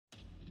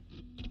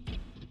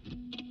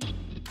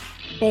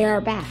They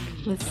are back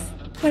with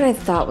what I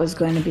thought was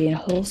going to be a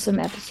wholesome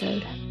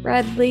episode.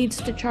 Brad leads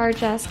the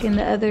charge asking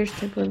the others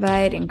to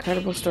provide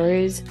incredible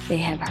stories they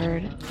have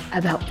heard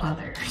about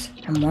fathers.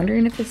 I'm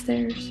wondering if it's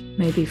theirs.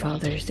 Maybe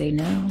fathers they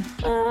know.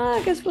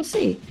 I guess we'll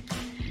see.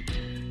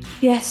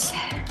 Yes,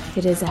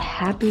 it is a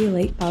happy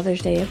late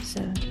Father's Day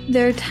episode.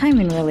 Their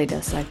timing really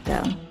does suck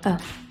though. Oh,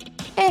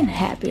 and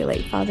happy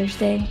late Father's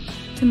Day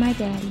to my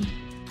daddy.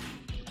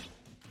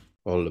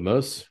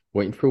 Almost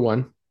waiting for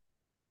one.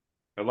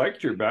 I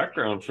liked your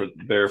background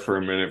for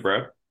a minute,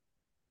 Brad.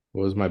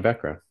 What was my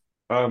background?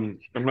 I'm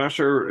not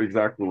sure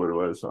exactly what it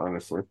was,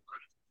 honestly.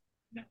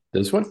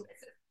 This one?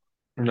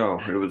 No,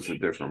 it was a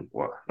different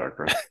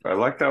background. I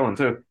like that one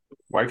too.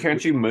 Why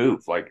can't you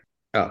move? Like,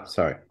 Oh,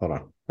 sorry. Hold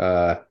on.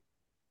 I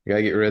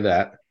gotta get rid of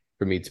that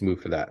for me to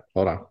move for that.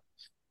 Hold on.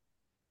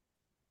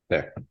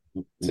 There.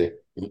 See?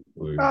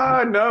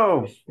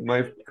 no,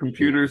 my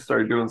computer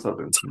started doing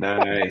something.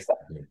 Nice,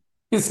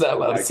 It's not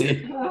allowed to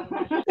see.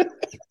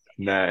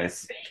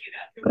 nice.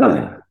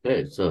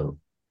 Hey, so,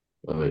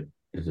 wait,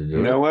 is it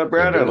You know what,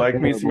 Brad? I like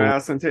me some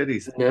ass and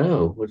titties.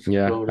 No, what's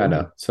Yeah, going I on?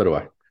 know. So do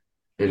I.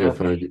 Is it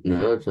funny?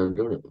 No, it's not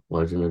doing it.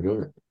 Why is it not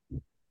doing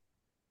it?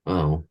 Oh,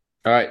 All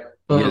right.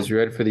 You guys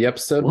ready for the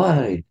episode?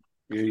 why?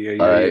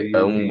 Yeah.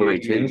 I'm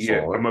waiting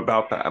for. I'm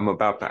about that.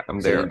 I'm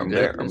there. I'm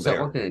there. I'm Stop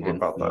there. working I'm again.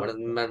 about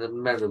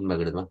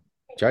that.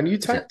 John, you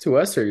talk to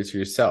us or to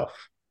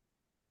yourself?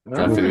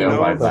 Trying to figure out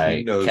why my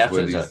He knows what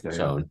captions he's are saying.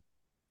 shown.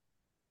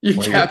 You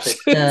Well,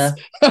 captions.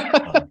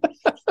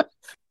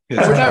 His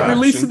We're not caption.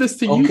 releasing this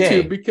to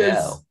Okay, YouTube because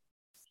now.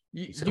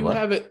 you said what?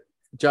 have it.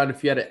 John,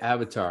 if you had an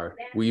avatar,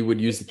 we would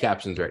use the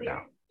captions right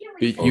now.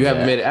 But Oh, you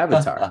haven't yeah. made an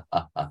avatar.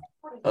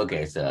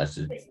 Okay, so I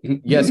should.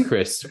 Yes,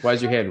 Chris. Why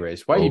is your hand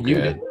raised? Why are you Okay.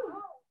 muted?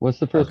 What's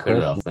the I'll first cut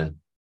it question? off then.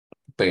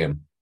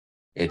 Bam.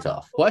 It's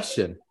off.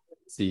 Question.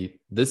 See,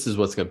 this is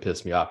what's going to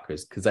piss me off,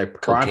 Chris, because I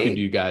prompted Cocaine.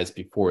 you guys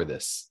before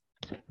this.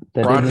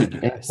 That Prompted doesn't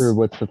you guys. answer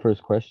what's the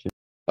first question.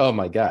 Oh,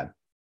 my God.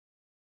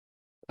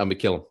 I'm going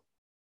to kill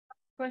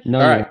him. No,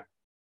 All right.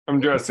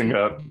 I'm dressing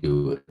up.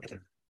 Do it.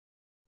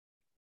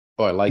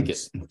 Oh, I like it.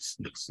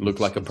 Look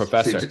like a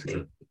professor.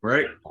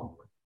 Right?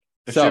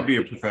 I So- should be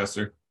a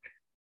professor.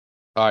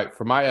 All right.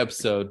 For my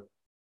episode,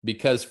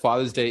 because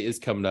Father's Day is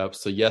coming up,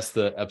 so yes,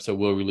 the episode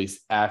will release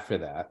after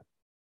that.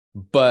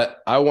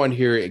 But I want to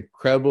hear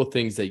incredible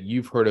things that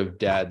you've heard of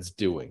dads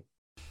doing.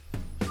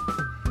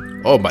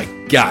 Oh my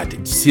God,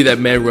 did you see that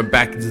man run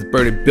back into this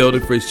burning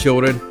building for his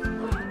children?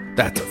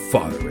 That's a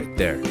father right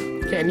there.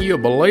 Can you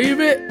believe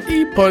it?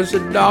 He punched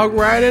a dog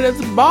right in its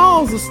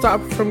balls to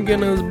stop it from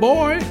getting his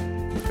boy.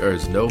 There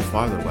is no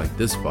father like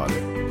this father.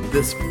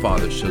 This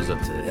father shows up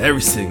to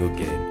every single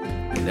game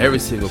and every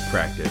single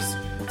practice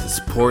to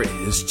support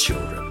his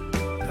children.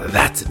 Now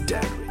that's a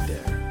dad right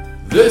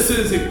there. This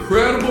is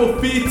incredible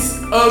feats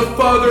of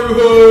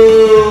fatherhood.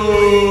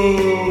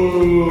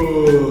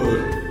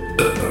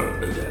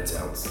 That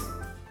sounds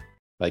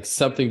like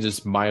something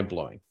just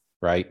mind-blowing,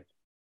 right?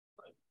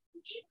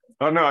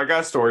 Oh no, I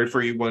got a story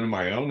for you, one of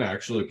my own,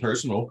 actually,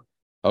 personal.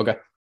 Okay.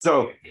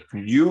 So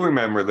you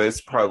remember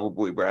this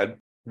probably, Brad.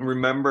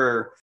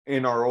 Remember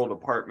in our old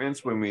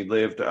apartments when we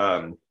lived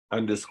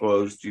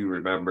undisclosed, you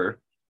remember?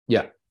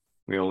 Yeah.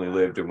 We only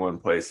lived in one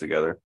place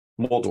together.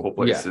 Multiple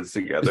Yeah. places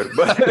together.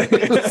 But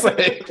it's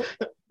like,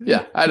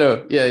 Yeah, I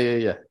know.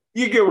 Yeah.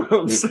 you get what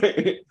I'm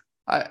saying.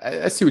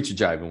 I see what you're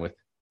jiving with.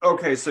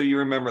 Okay, so you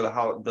remember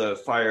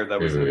the fire that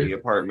was in the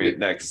apartment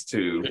next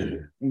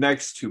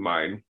to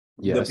mine.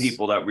 Yes. The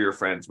people that we were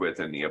friends with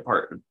in the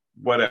apartment,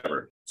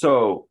 whatever.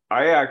 So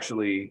I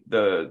actually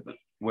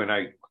when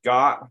I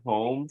got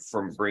home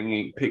from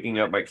picking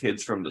up my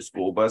kids from the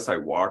school bus, I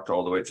walked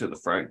all the way to the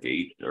front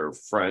gate or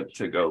front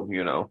to go,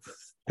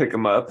 pick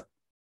them up.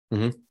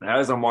 Mm-hmm.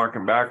 As I'm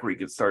walking back, we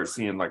could start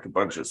seeing like a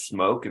bunch of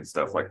smoke and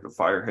stuff, like the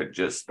fire had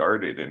just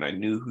started, and I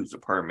knew whose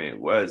apartment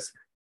it was.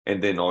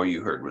 And then all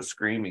you heard was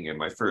screaming, and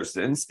my first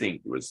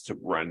instinct was to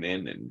run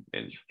in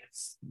and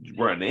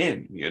run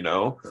in,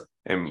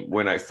 And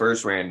when I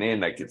first ran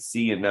in, I could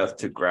see enough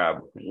to grab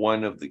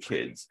one of the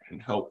kids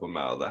and help them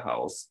out of the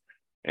house.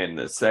 And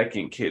the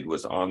second kid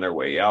was on their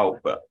way out.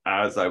 But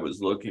as I was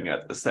looking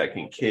at the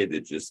second kid,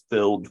 it just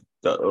the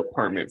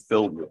apartment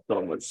filled with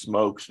so much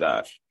smoke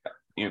that,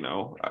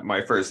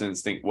 my first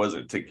instinct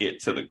wasn't to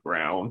get to the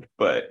ground.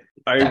 But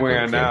I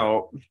ran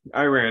out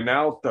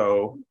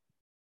though.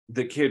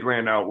 The kid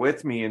ran out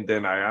with me, and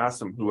then I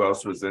asked him who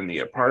else was in the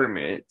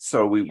apartment.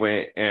 So we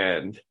went,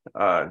 and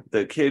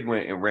the kid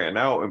went and ran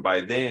out, and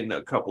by then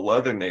a couple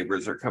other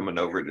neighbors are coming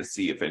over to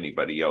see if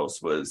anybody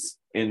else was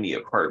in the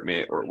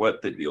apartment or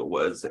what the deal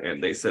was,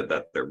 and they said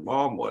that their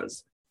mom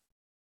was.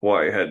 Well,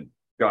 I had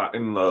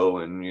gotten low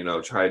and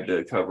tried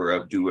to cover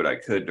up, do what I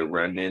could to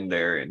run in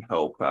there and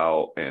help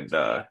out and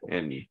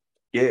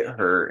get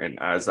her. And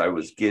as I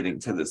was getting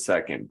to the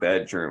second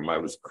bedroom, I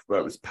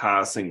was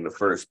passing the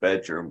first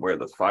bedroom where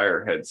the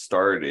fire had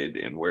started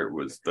and where it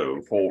was,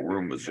 the whole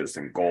room was just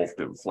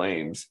engulfed in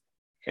flames,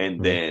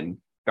 and then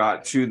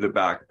got to the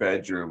back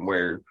bedroom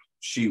where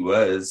she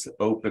was,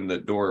 opened the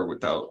door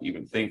without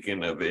even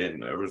thinking of it,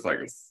 and there was like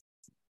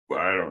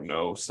I don't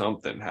know,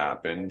 something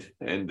happened.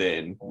 And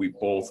then we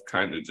both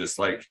kind of just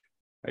like,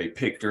 I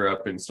picked her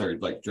up and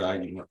started like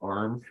dragging her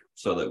arm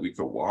so that we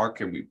could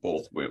walk. And we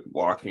both went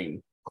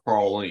walking,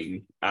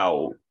 crawling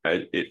out,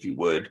 if you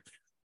would.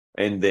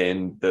 And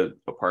then the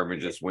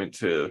apartment just went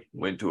to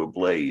a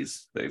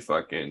blaze. They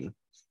fucking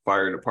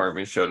fire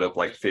department showed up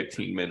like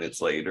 15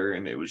 minutes later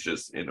and it was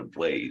just in a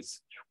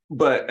blaze.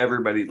 But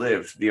everybody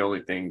lived. The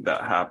only thing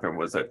that happened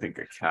was I think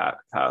a cat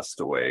passed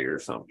away or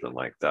something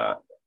like that.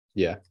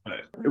 Yeah.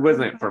 It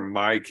wasn't for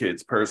my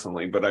kids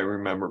personally, but I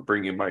remember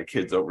bringing my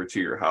kids over to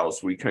your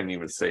house. We couldn't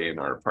even stay in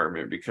our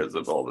apartment because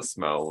of all the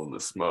smell and the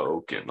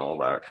smoke and all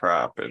that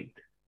crap. And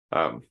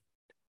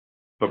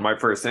but my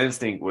first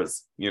instinct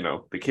was,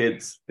 the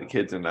kids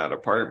in that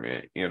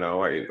apartment.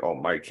 All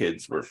my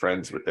kids were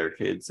friends with their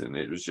kids, and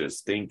it was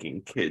just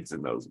thinking kids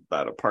in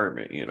that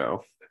apartment.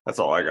 That's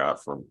all I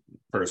got from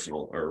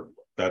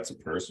that's a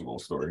personal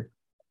story.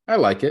 I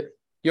like it.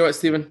 You know what,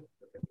 Steven?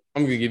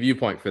 I'm going to give you a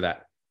point for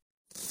that.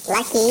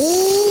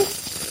 Lucky.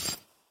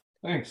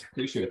 Thanks.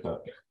 Appreciate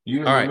that.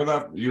 You remember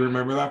that? You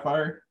remember that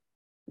fire?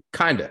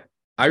 Kinda.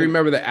 I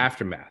remember the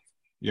aftermath.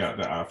 Yeah,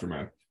 the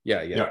aftermath.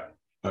 Yeah.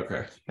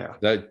 Okay. Yeah.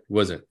 That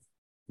wasn't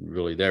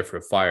really there for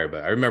a fire,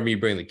 but I remember you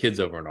bringing the kids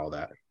over and all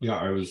that. Yeah,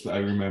 I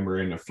remember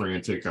in a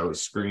frantic, I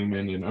was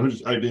screaming and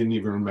I didn't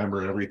even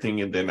remember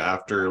everything. And then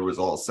after it was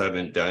all said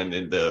and done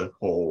and the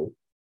whole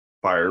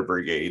fire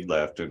brigade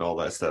left and all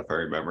that stuff, I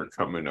remember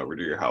coming over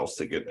to your house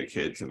to get the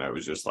kids and I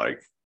was just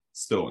like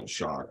still in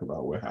shock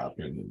about what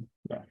happened. And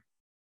yeah.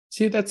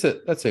 See, that's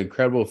an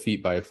incredible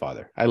feat by a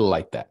father. I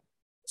like that.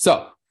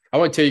 So I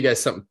want to tell you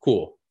guys something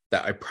cool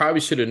that I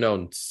probably should have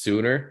known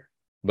sooner,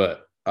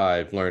 but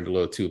I've learned a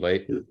little too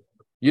late.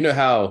 You know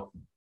how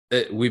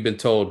we've been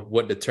told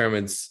what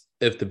determines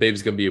if the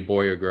baby's going to be a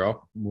boy or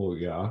girl? Well,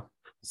 yeah.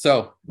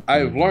 So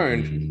I've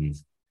learned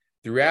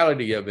the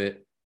reality of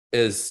it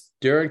is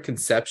during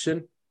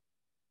conception,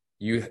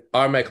 you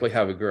automatically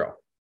have a girl.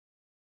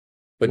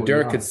 But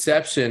during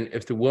conception,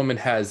 if the woman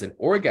has an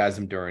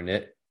orgasm during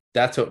it,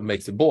 that's what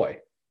makes a boy.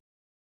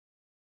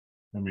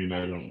 I mean,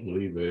 I don't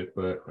believe it,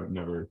 but I've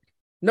never.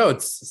 No,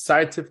 it's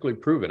scientifically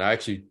proven. I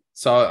actually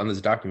saw it on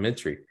this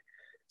documentary.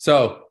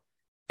 So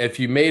if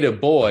you made a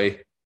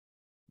boy,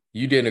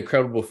 you did an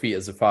incredible feat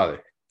as a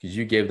father because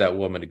you gave that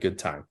woman a good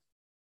time.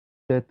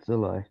 That's a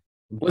lie.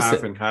 Listen,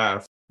 Half and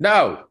half.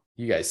 No,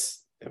 you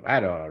guys, I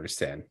don't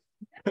understand.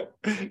 No,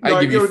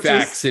 I give you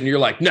facts and you're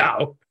like,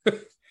 no.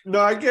 No,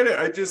 I get it.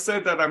 I just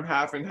said that I'm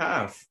half and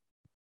half.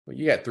 Well,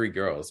 you got 3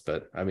 girls,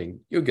 but I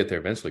mean, you'll get there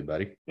eventually,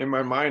 buddy. In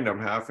my mind, I'm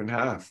half and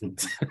half.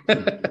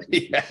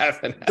 Yeah,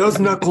 half and half. Those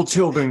knuckle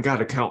children got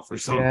to count for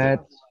something.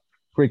 That's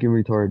freaking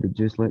retarded.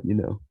 Just let you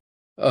know.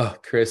 Oh,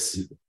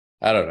 Chris,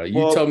 I don't know.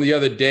 You told me the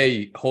other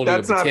day holding a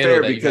that's not potato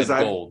fair that you because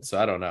had gold, so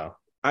I don't know.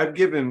 I've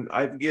given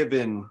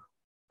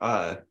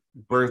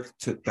birth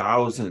to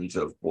thousands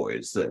of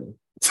boys. Then,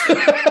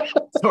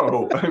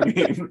 so I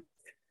mean,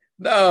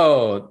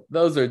 no,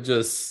 those are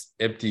just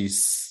empty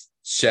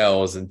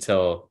shells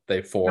until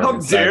they form. How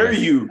dare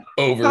you?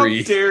 Ovary.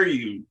 How dare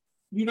you?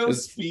 You don't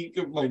speak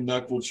of my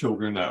knuckle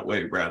children that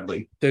way,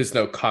 Bradley. There's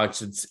no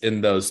conscience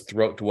in those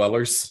throat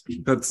dwellers.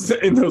 That's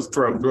in those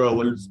throat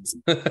dwellers.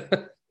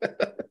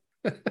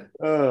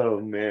 Oh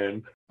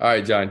man! All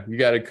right, John, you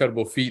got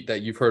incredible feat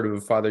that you've heard of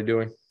a father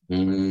doing?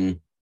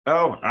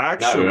 Oh,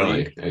 actually, not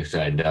really.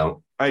 Actually, I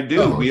don't. I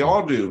do. Oh, we okay.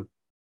 all do.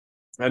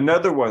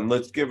 Another one.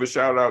 Let's give a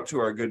shout out to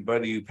our good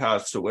buddy who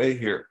passed away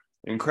here.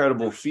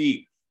 Incredible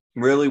feat.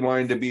 Really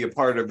wanted to be a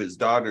part of his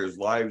daughter's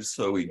lives,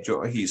 so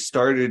he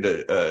started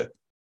a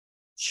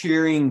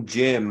cheering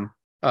gym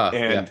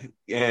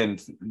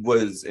and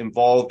was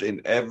involved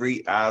in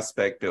every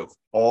aspect of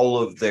all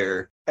of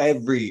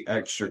every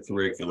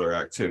extracurricular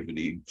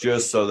activity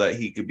just so that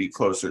he could be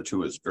closer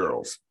to his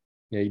girls.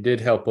 Yeah, he did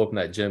help open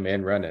that gym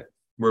and run it.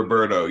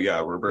 Roberto,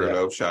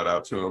 shout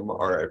out to him,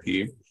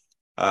 RIP.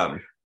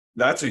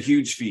 That's a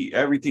huge feat.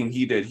 Everything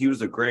he did, he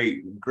was a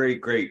great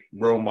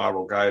role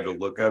model guy to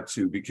look up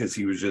to because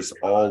he was just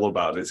all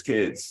about his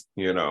kids,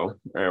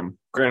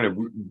 Granted,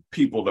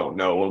 people don't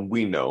know him,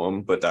 we know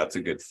him, but that's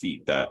a good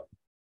feat that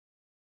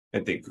I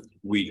think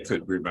we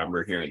could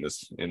remember hearing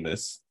in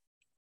this.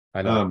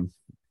 I know.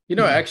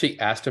 I actually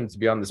asked him to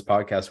be on this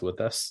podcast with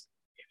us.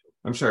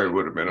 I'm sure it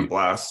would have been a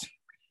blast.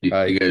 You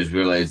guys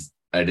realize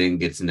I didn't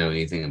get to know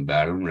anything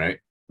about him, right?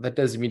 That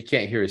doesn't mean you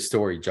can't hear his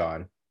story,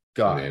 John.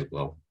 God. Okay,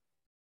 well.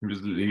 He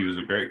was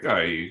a great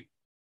guy. He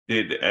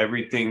did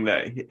everything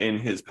that in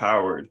his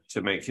power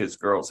to make his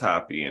girls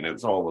happy, and it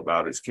was all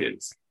about his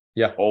kids.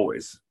 Yeah,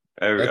 always.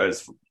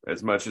 As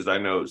much as I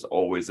know, it was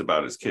always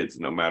about his kids.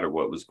 No matter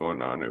what was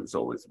going on, it was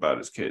always about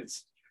his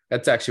kids.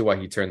 That's actually why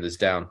he turned this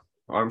down.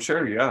 I'm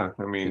sure. Yeah,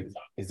 I mean,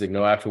 he's like,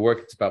 no, after work,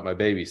 it's about my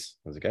babies.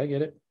 I was like, I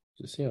get it.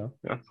 Just yeah.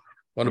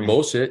 Want to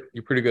bullshit?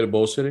 You're pretty good at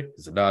bullshitting.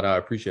 He said, no, I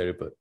appreciate it,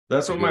 but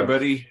that's what my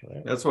buddy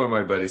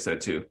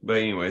said too. But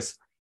anyways.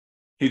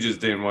 He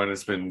just didn't want to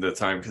spend the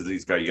time because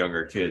he's got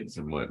younger kids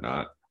and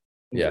whatnot.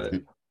 Yeah,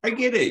 I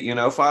get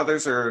it.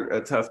 Fathers are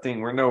a tough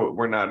thing.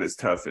 We're not as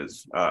tough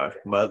as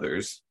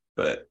mothers,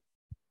 but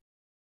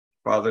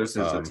Fathers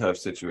is a tough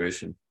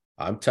situation.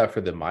 I'm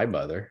tougher than my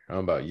mother. I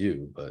don't know about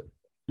you, but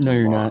No,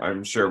 you're not.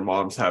 I'm sure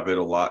moms have it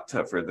a lot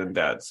tougher than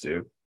dads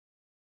do.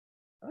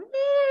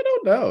 I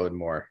don't know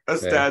anymore.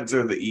 Us dads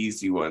are the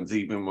easy ones,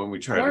 even when we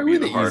try Why to are be we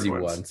the the hard easy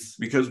ones. ones?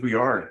 Because we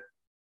are.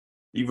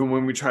 Even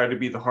when we try to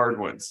be the hard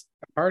ones.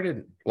 Hard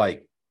and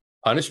like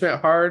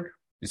punishment hard,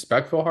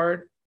 respectful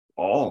hard.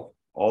 All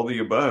the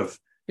above.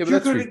 Yeah, but You're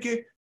that's gonna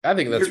get. I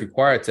think that's you're-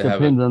 required to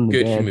have a Depends on the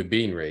good dad. human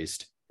being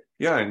raised.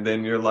 Yeah, and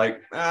then you're like,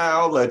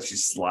 I'll let you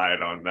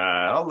slide on that.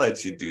 I'll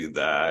let you do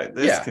that.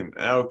 This Yeah. can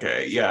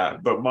okay, yeah.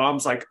 But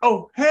mom's like,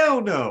 oh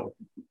hell no.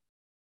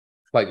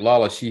 Like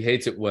Lala, she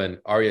hates it when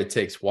Arya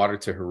takes water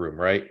to her room,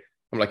 right?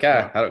 I'm like,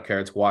 Yeah. I don't care.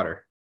 It's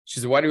water.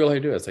 She's like, why do you really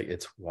do it? It's like,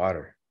 it's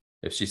water.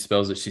 If she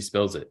spills it, she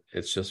spills it.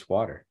 It's just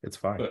water. It's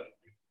fine. But-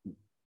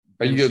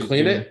 Are you and going to she's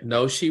clean gonna- it?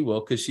 No, she will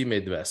because she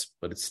made the mess,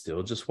 but it's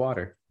still just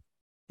water.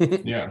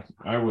 Yeah,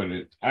 I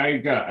wouldn't.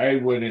 I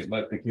wouldn't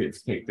let the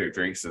kids take their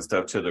drinks and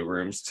stuff to the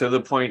rooms. To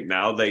the point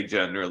now, they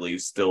generally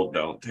still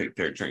don't take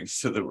their drinks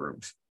to the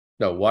rooms.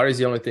 No, water is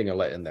the only thing I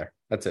let in there.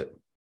 That's it.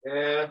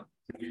 Yeah,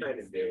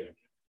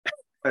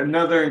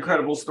 another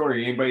incredible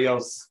story. Anybody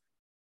else?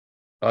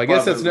 Well, I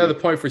guess that's Fatherly. another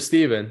point for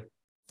Steven,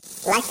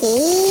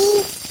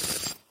 Lucky.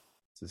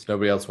 since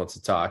nobody else wants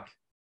to talk.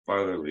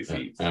 Fatherly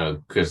feats.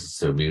 Chris is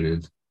so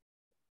muted.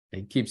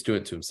 He keeps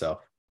doing it to himself.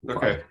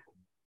 Okay.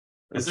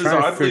 This I'm is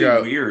trying to oddly figure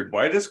out- weird.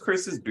 Why does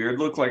Chris's beard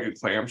look like a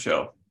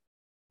clamshell?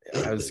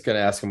 I was going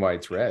to ask him why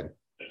it's red.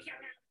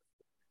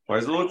 Why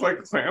does it look like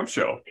a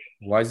clamshell?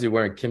 Why is he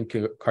wearing Kim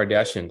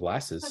Kardashian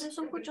glasses?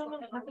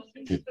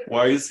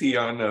 Why is he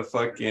on a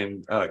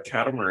fucking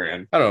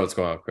catamaran? I don't know what's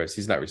going on, Chris.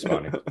 He's not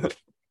responding.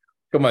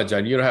 Come on,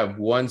 John. You don't have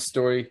one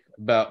story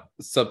about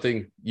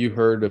something you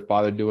heard a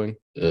father doing?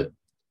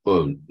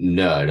 Well,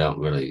 no, I don't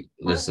really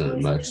listen to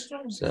much.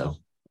 So,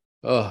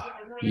 Oh,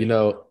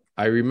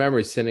 I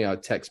remember sending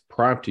out text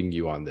prompting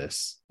you on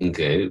this,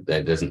 okay,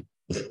 that doesn't.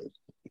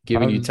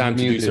 giving I you was time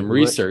to do muted, some what?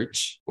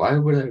 research. Why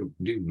would I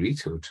do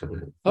research on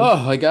it? Oh,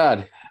 my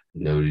God.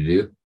 No, to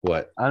do.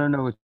 What? I don't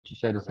know what you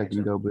said a second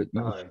ago, but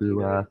you used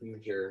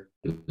to,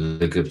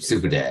 Look up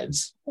super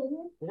dads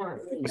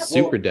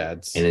Super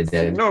dads. and a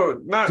dad. No,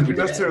 not Super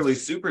necessarily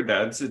dads. super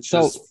dads. It's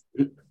So- just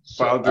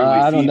fatherly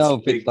I don't feats, know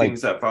if big it's like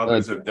things that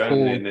fathers have done,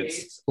 cool- and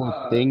it's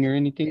cool thing or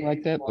anything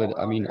like that, but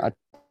I mean, I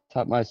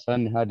taught my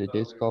son how to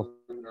disc golf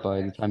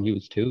by the time he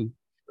was 2.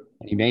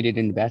 And he made it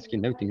in the basket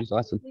and everything. It was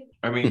awesome.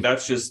 I mean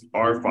that's just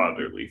our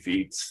fatherly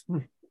feats.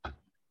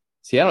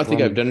 See, I don't think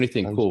Well, I've done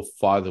anything I was cool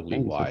fatherly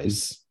saying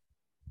wise.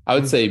 I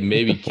would say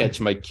maybe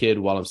catch my kid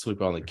while I'm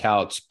sleeping on the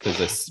couch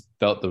because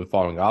felt them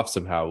falling off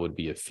somehow would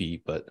be a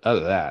feat. But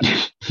other than that,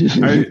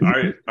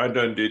 I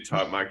done did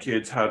taught my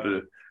kids how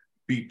to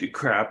beat the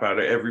crap out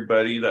of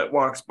everybody that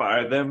walks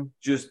by them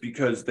just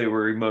because they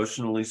were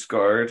emotionally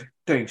scarred.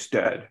 Thanks,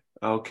 Dad.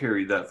 I'll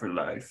carry that for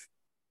life.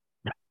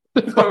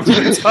 I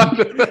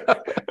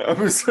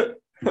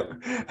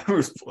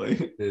was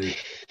playing.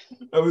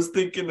 I was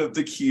thinking of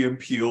the Key and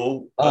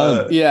Peele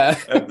yeah.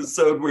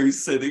 episode where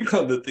he's sitting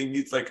on the thing.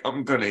 He's like,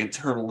 "I'm gonna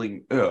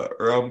internally,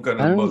 or I'm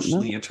gonna I don't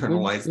emotionally know.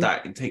 internalize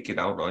that and take it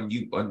out on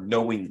you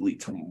unknowingly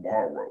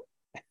tomorrow."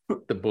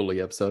 The bully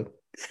episode.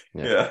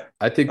 Yeah.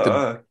 I think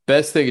the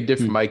best thing I did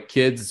for my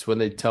kids is when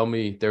they tell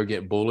me they're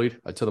getting bullied,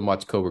 I tell them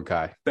watch Cobra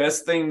Kai.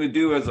 Best thing to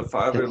do as a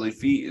fatherly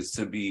feat is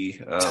to be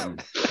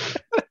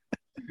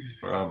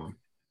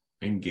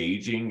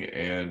engaging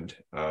and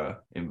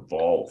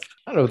involved.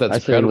 I don't know if that's I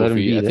say let incredible them for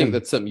you. be I think them.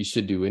 that's something you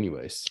should do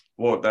anyways.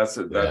 Well, that's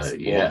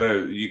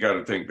yeah. you got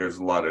to think there's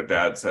a lot of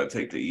dads that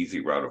take the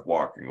easy route of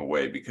walking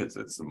away because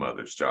it's the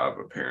mother's job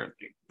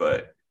apparently,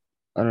 but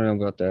I don't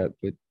know about that,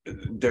 but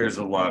there's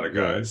a lot of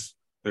guys.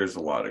 There's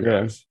a lot of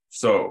Yeah. guys.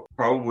 So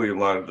probably a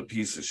lot of the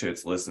piece of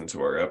shits listen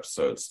to our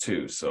episodes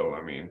too. So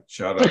I mean,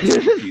 shout out to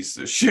the piece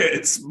of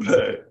shits,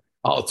 but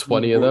All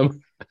 20 of them.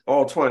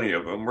 all 20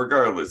 of them,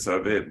 regardless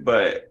of it.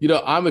 But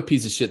I'm a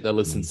piece of shit that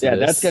listens to yeah,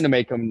 this. that's gonna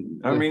make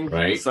them. I mean,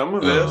 Right. some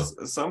of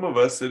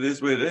us, it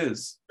is what it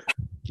is.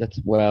 That's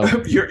well.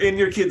 You're in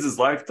your kids'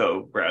 life,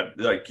 though, Brad.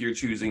 Like you're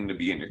choosing to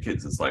be in your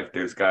kids' life.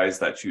 There's guys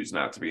that choose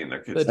not to be in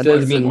their kids' that life.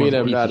 doesn't doesn't mean mean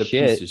I'm piece not of a piece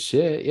shit. of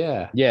shit.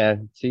 Yeah. Yeah.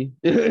 See.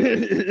 No,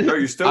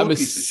 you're still I'm a a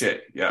piece of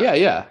shit.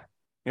 Yeah.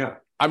 Yeah.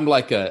 I'm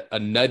like a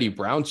nutty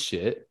brown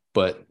shit,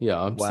 but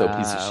I'm still a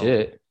piece of Wow.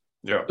 shit.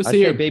 Yeah. Let's I see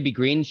say here. baby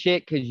green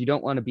shit because you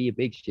don't want to be a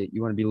big shit.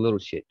 You want to be a little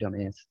shit,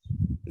 dumbass.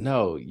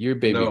 No, you're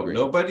baby No, green.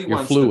 nobody You're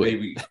wants fluid. the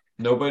baby.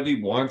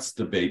 Nobody wants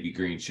the baby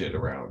green shit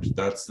around.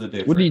 That's the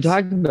difference. What are you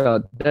talking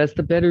about? That's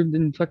the better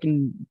than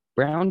fucking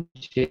brown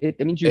shit.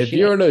 That means you're If shit.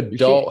 you're an You're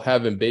adult shit.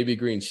 having baby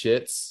green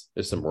shits,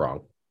 there's something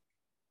wrong.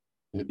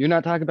 You're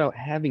not talking about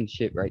having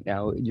shit right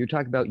now. You're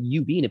talking about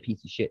you being a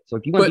piece of shit. So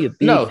if you want to But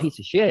be a big no. piece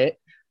of shit,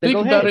 then Think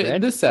go about ahead, it in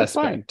man. this That's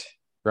fine. aspect,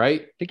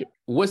 right? Think it-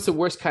 What's the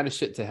worst kind of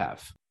shit to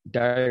have?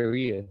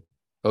 Diarrhea.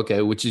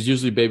 Okay, which is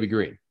usually baby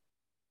green.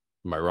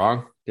 Am I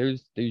wrong?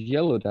 There's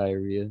yellow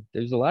diarrhea.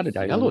 There's a lot of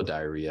diarrhea. Yellow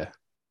diarrhea.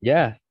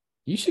 Yeah.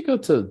 You should go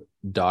to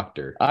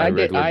doctor on I a did.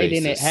 regular I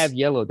basis. didn't have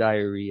yellow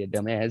diarrhea,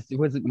 dumbass. It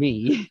wasn't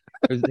me.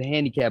 It was the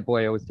handicapped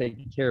boy I was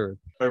taking care of.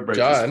 Everybody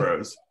John. just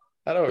froze.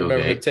 I don't remember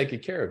Okay. him taking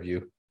care of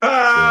you. I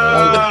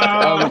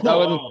Ah!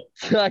 was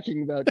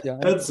talking about John.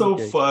 That's so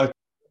Okay. fucked.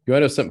 You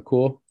want to know something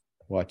cool?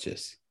 Watch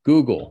this.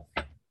 Google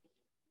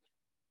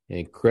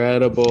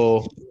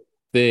incredible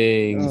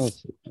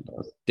things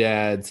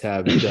dads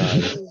have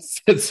done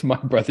since my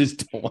brothers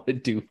don't want to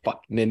do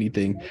fucking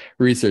anything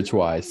research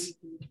wise.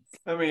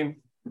 I mean,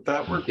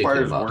 that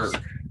requires box.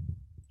 work.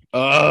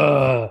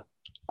 I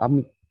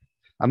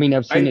mean,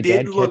 I've seen I a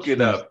did dad look catch it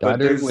his up, but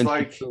daughter there's when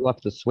like she flew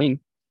off the swing.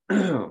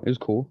 It was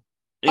cool.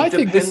 I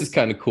think this is depends-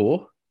 kind of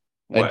cool.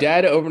 What? A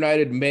dad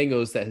overnighted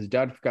mangoes that his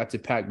daughter forgot to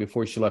pack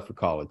before she left for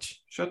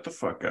college. Shut the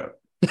fuck up.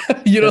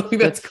 You don't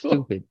think that's cool?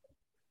 Stupid.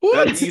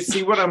 What? You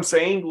see what I'm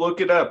saying? Look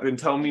it up and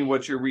tell me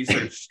what your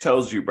research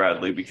tells you,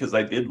 Bradley, because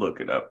I did look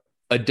it up.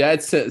 A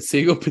dad sent a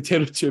single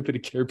potato chip in a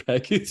care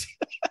package.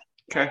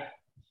 Okay.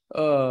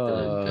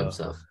 Dumb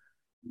stuff.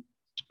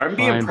 I'm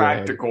being Fine,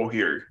 practical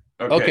here.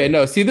 Okay,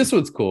 no, see, this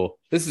one's cool.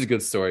 This is a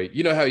good story.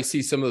 You know how you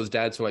see some of those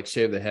dads who like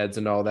shave their heads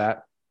and all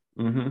that?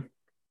 Mm-hmm.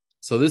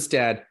 So this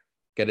dad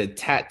got a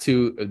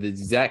tattoo of the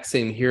exact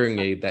same hearing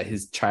aid that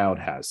his child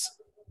has.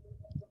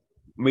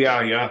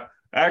 Yeah.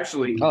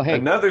 Actually, Oh, hey.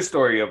 another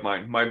story of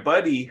mine. My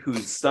buddy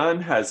whose son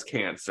has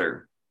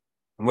cancer.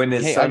 When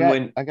his Hey,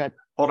 son I got.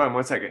 hold on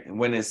one second.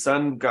 When his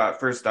son got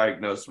first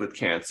diagnosed with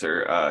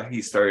cancer,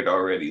 he started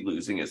already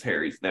losing his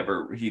hair. He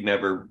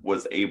never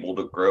was able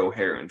to grow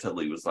hair until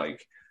he was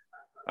like,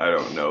 I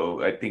don't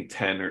know, I think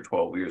 10 or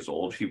 12 years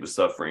old. He was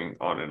suffering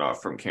on and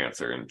off from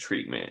cancer and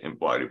treatment and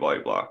blah, blah,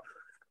 blah, blah.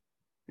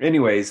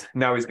 Anyways,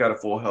 now he's got a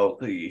full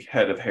healthy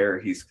head of hair.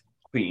 He's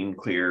clean,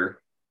 clear,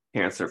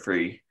 cancer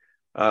free.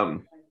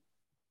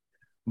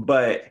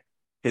 But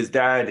his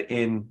dad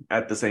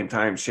at the same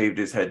time shaved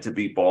his head to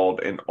be bald,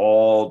 and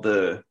all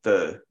the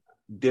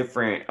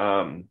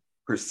different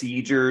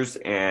procedures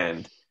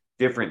and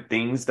different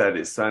things that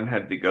his son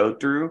had to go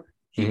through.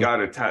 He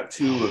got a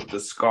tattoo of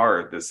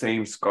the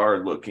same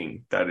scar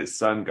looking that his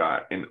son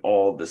got in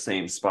all the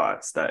same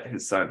spots that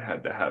his son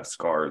had to have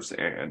scars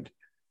and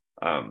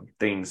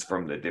things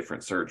from the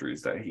different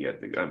surgeries that he had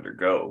to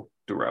undergo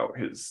throughout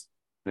his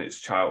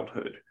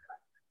childhood.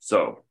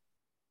 So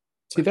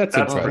See, that's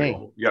that's incredible. pretty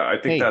cool. Yeah, I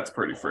think Hey. that's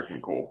pretty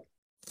freaking cool.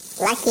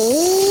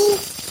 Lucky.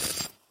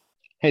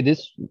 Hey,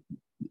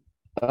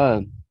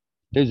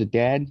 there's a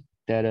dad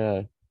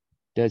that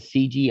does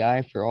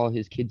CGI for all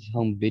his kids'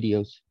 home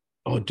videos.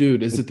 Oh,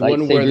 dude, is With it the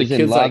one where the lightsabers and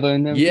kids like? lava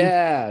and everything?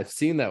 Yeah, I've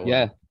seen that one.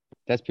 Yeah,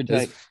 that's pretty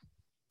It's tight.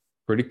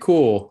 pretty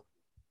cool.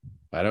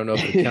 I don't know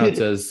if it counts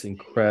as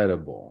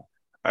incredible.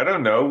 I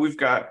don't know. We've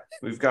got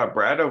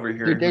Brad over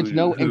here Dude, there's who,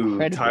 no who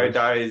Incredibles. tie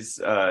dyes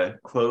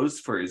clothes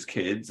for his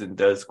kids and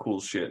does cool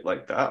shit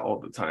like that all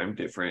the time.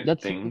 Different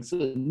That's things.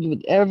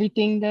 with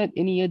everything that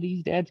any of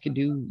these dads can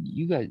do.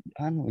 You guys,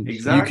 I don't know.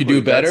 Exactly. You could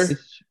do better. That's-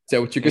 Is that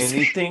what you're gonna say?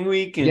 Anything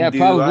we can Yeah, do,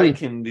 probably. I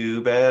can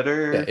do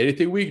better. Yeah,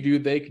 anything we can do,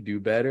 they could do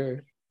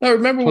better. I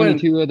remember when.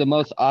 22 of the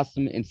most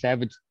awesome and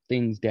savage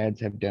things dads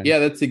have done. Yeah,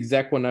 that's the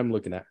exact one I'm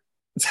looking at.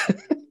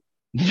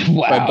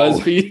 Wow. By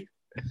BuzzFeed.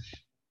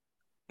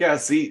 Yeah,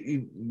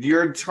 see,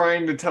 you're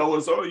trying to tell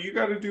us, oh, you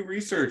got to do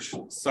research.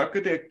 Suck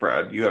a dick,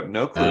 Brad. You have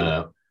no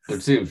clue.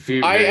 I've seen a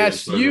few I videos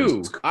asked where you.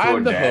 there's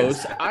I'm the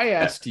dads host. I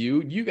asked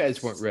you. You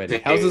guys weren't ready.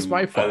 How's this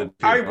my other fault?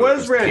 I people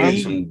was ready.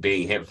 kids from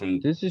being hit from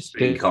This is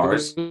speeding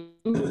cars. stupid.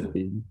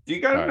 Do you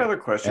got All right. another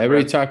question?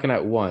 Everybody Brad? talking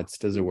at once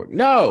doesn't work.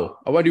 No,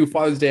 I want to do a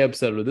Father's Day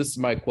episode. But this is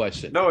my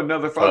question. No,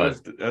 another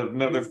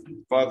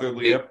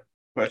fatherly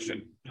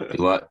question.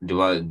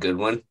 Do I a good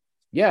one?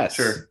 Yes.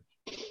 Sure.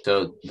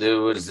 So there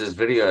was this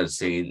video I'd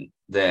seen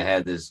that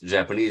had this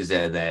Japanese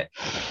dad that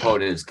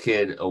pulled his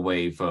kid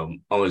away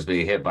from almost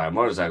being hit by a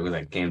motorcycle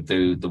that came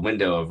through the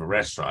window of a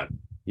restaurant.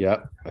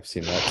 Yep. I've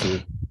seen that too.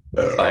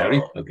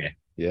 Coyote? Okay.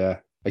 Yeah.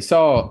 I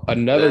saw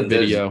another Then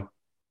there's- video.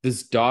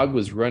 This dog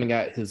was running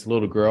at his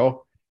little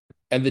girl,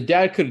 and the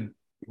dad could have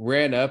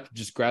ran up,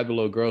 just grabbed the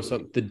little girl.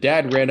 So the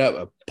dad ran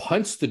up,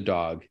 punched the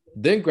dog,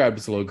 then grabbed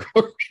his little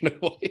girl. Ran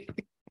away.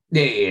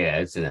 Yeah,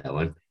 I've seen that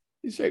one.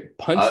 He straight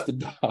punched the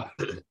dog.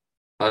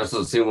 I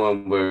also seen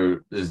one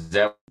where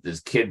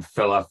this kid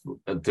fell off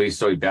a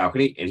 3-story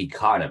balcony and he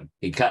caught him.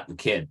 He caught the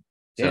kid.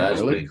 So Damn, that's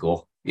really? pretty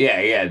cool.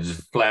 Yeah,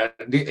 just flat.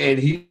 And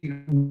he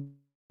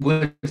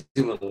wasn't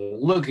even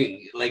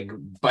looking. Like,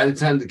 by the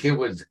time the kid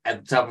was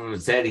at the top of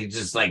his head, he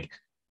just like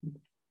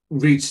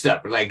reached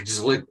up, like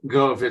just let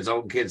go of his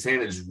own kid's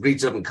hand and just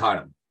reached up and caught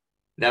him.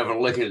 Never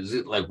looking,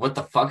 like, what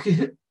the fuck?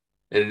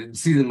 And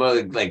see the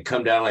mother like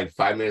come down like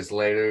 5 minutes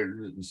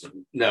later,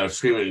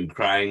 screaming and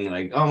crying,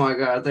 like, "Oh my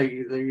god, thank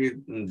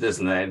you, and this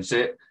and that and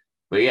shit."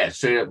 But yeah,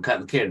 straight up cut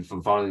the kid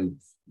from falling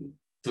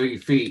 3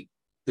 feet,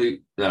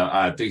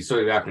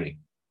 3-story balcony.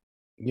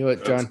 You know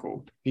what, John? That's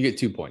cool. You get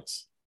 2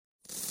 points.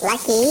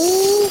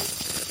 Lucky.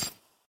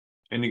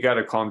 And you got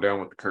to calm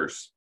down with the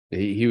curse.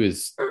 He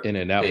was in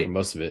and out Hey. for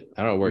most of it.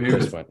 I don't know where He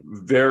Chris was went.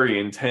 very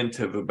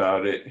attentive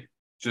about it,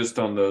 just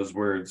on those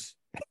words.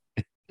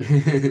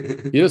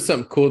 You know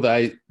something cool that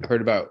I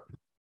heard about?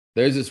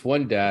 There's this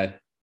one dad.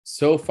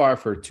 So far,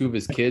 for 2 of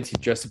his kids, he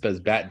dressed up as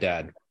Bat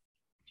Dad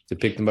to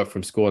pick them up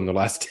from school on the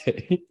last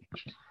day.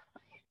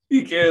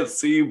 You can't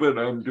see, but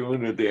I'm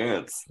doing a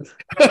dance.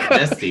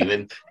 That's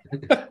Steven.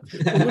 What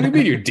do you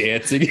mean you're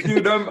dancing?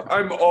 Dude,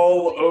 I'm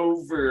all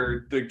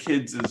over the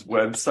kids'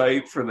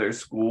 website for their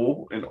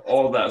school and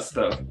all that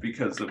stuff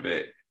because of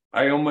it.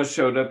 I almost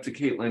showed up to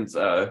Caitlin's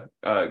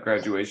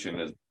graduation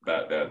as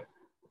that dad.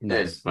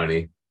 That's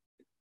funny.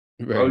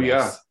 Very nice.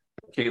 Yeah.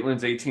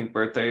 Caitlin's 18th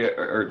birthday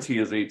or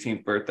Tia's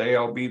 18th birthday,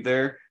 I'll be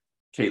there.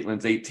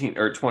 Caitlin's 18th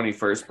or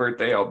 21st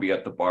birthday, I'll be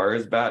at the bar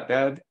as Bat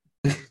Dad.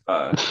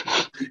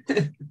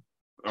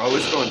 Oh,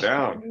 it's going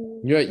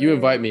down. You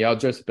invite me, I'll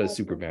dress up as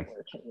Superman.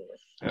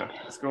 Yeah,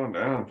 it's going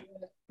down.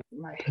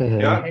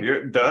 Yeah,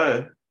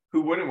 duh.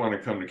 Who wouldn't want to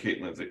come to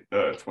Caitlin's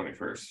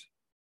 21st?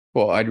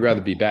 Well, I'd rather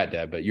be Bat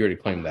Dad, but you already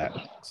claimed that.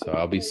 So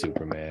I'll be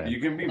Superman.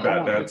 You can be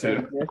Bat Dad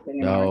too.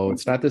 No,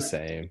 it's not the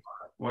same.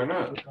 Why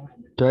not?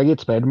 Do I get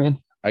Spider-Man?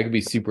 I could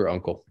be Super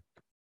Uncle.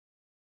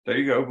 There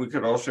you go. We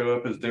could all show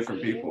up as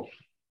different people.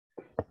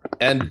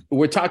 And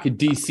we're talking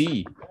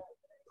DC,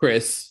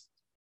 Chris.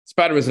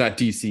 Spider-Man's not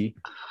DC.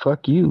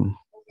 Fuck you.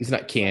 He's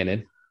not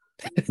canon.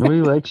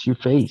 Nobody likes your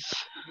face.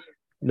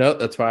 No,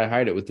 that's why I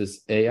hide it with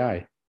this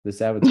AI,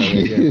 this avatar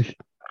right here.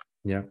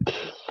 Yeah.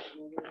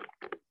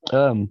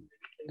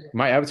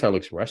 My avatar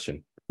looks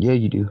Russian. Yeah,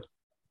 you do.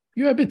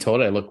 You have been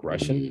told I look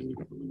Russian?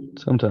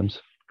 Sometimes.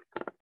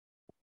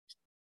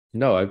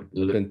 No, I've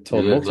been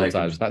told multiple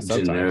times, not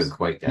sometimes.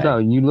 White guy. No,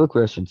 you look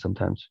Russian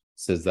sometimes.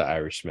 Says the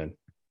Irishman.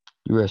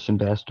 You Russian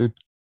bastard.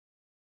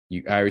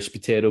 You Irish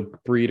potato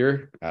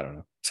breeder? I don't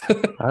know.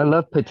 I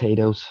love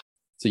potatoes.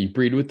 So you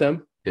breed with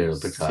them? Yeah,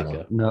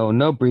 Sicko.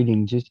 No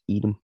breeding. Just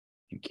eat them.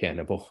 You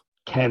cannibal.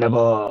 Cannibal.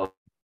 All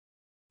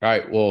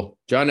right. Well,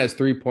 John has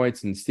 3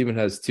 points and Steven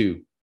has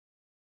 2.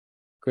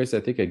 Chris,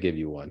 I think I gave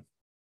you 1.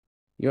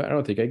 I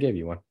don't think I gave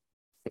you 1.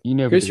 You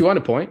never. Chris, did. you want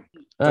a point?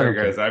 Sorry,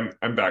 guys.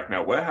 I'm back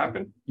now. What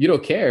happened? You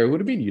don't care. What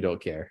do you mean you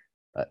don't care?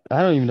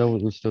 I don't even know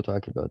what we're still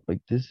talking about. Like,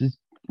 this is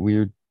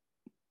weird.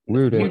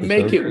 Weird. You episode.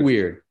 make it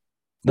weird.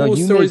 No, Cool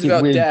you stories make it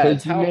about weird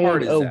dads. 'cause you How made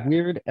hard is a that?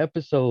 weird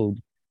episode.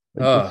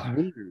 Like, Ugh. it's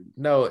weird.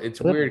 No,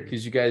 it's weird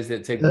because you guys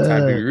didn't take the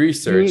time to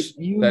research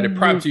that it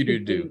prompts you to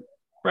do.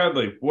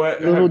 Bradley,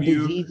 what Little have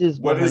you? diseases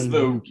What is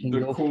behind you can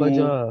the go fudge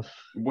cool? off.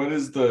 What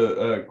is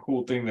the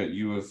cool thing that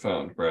you have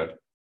found, Brad?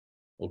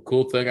 Well,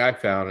 cool thing I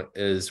found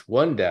is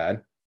one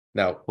dad.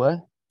 Now,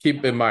 What?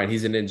 keep in mind,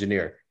 he's an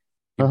engineer.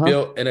 He Uh-huh.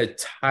 built an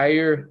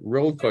entire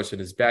roller coaster in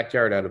his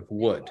backyard out of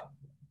wood.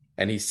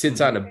 And he sits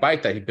on a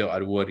bike that he built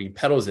out of wood. He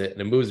pedals it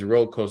and it moves the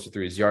roller coaster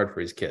through his yard for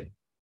his kid.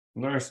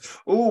 Nice.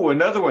 Oh,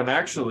 another one.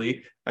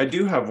 Actually, I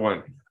do have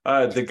one.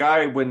 The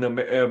guy when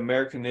the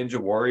American Ninja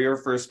Warrior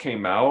first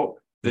came out,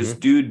 this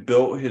dude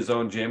built his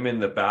own gym in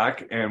the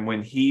back, and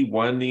when he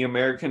won the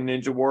American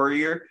Ninja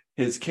Warrior,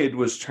 his kid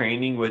was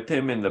training with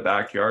him in the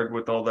backyard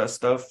with all that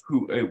stuff.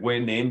 Who it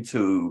went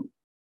into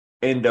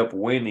end up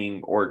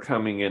winning or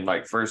coming in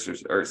like first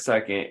or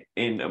second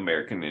in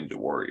American Ninja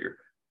Warrior.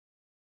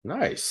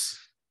 Nice.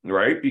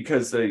 Right,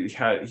 because they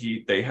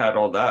had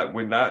all that.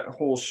 When that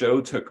whole show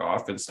took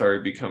off and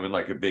started becoming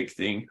like a big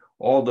thing,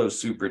 all those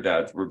super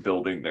dads were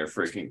building their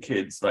freaking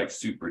kids like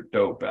super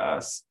dope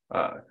ass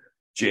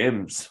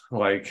gyms,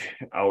 like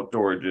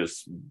outdoor,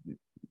 just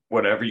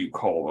whatever you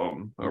call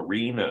them,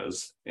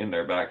 arenas in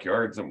their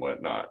backyards and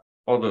whatnot.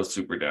 All those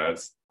super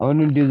dads. I want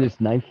to do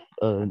this knife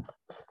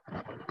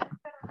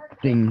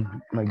thing.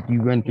 Like,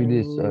 you run through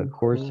this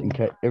course and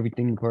cut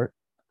everything apart.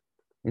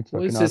 It's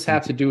What does fucking this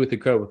have awesome. to do with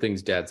incredible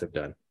things dads have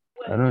done?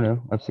 I don't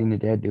know. I've seen the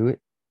dad do it.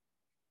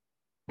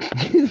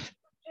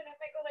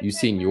 You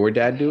seen your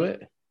dad do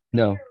it?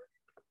 No.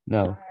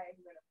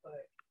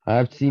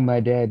 I've seen my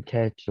dad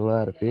catch a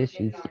lot of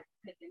fishes.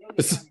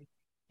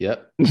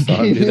 Yep.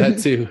 Saw him do that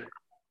too.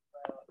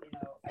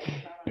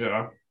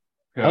 Yeah.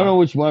 I don't know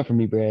what you want from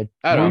me, Brad.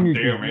 I don't When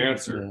damn you're-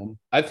 answer. Man.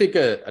 I think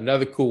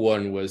another cool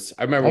one was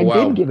I remember I a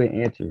while did give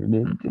an answer.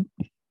 Man.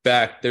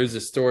 back. There's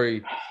a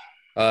story.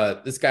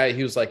 This guy,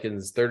 he was like in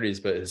his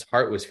 30s, but his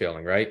heart was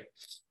failing, right?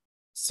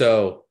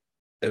 So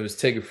it was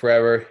taking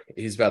forever.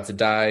 He's about to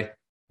die.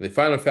 They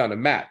finally found a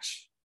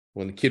match.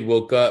 When the kid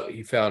woke up,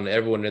 he found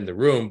everyone in the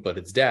room, but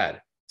his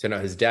dad. Turned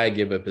out his dad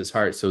gave up his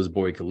heart so his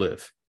boy could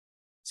live.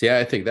 See,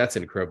 I think that's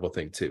an incredible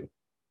thing too.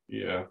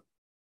 Yeah.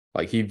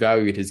 Like he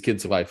valued his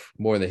kid's life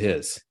more than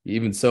his.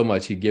 Even so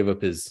much, he'd give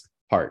up his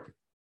heart.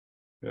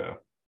 Yeah.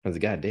 I was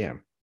like, God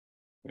damn.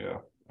 Yeah.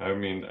 I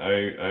mean,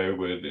 I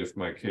would if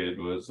my kid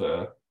was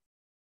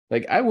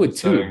Like I would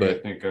too, dying, I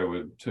but think I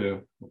would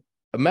too.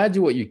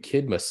 imagine what your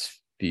kid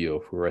must feel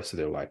for the rest of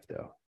their life,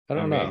 though. I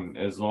don't know. mean,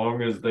 as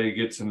long as they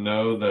get to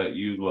know that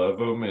you love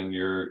them and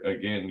you're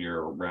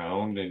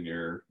around and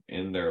you're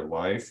in their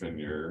life and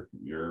you're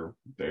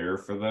there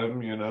for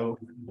them, you know,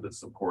 the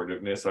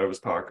supportiveness I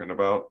was talking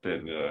about,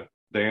 then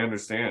they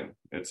understand.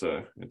 It's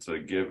a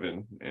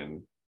given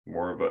and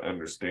more of an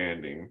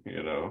understanding,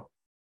 you know.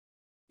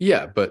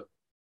 Yeah, but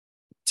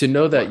to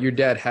know that your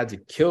dad had to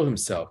kill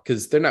himself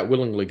because they're not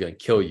willingly going to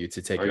kill you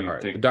to take Are your you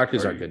heart. think- The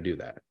doctors are aren't you- going to do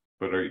that.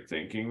 But are you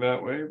thinking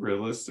that way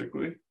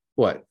realistically?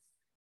 What?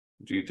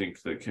 Do you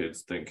think the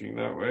kid's thinking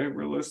that way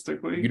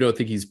realistically? You don't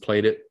think he's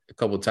played it a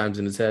couple of times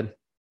in his head?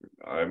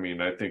 I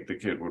mean, I think the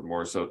kid would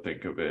more so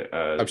think of it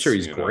as, I'm sure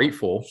he's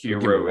grateful. Don't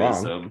get me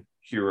wrong.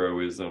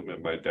 heroism,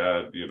 and my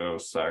dad,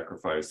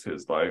 sacrificed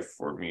his life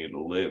for me to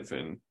live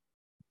and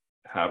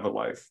have a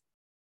life.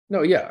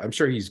 No, yeah, I'm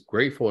sure he's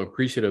grateful and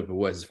appreciative of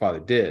what his father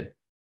did,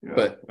 Yeah,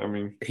 but I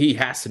mean, he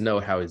has to know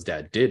how his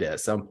dad did it at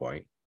some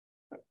point.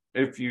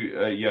 if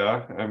you,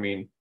 Yeah.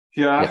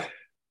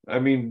 I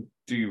mean,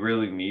 do you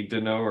really need to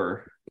know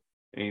or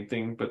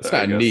anything? But It's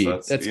I not guess need.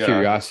 That's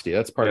curiosity.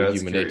 That's part of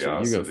it's human nature. You're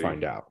going to curiosity.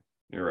 find out.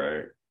 You're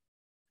right.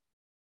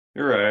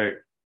 You're right.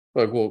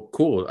 Like, well,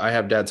 cool. I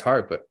have dad's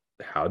heart, but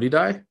how'd he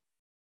die?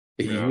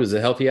 He Yeah. was a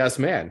healthy ass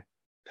man.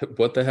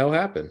 What the hell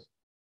happened?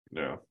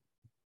 Yeah.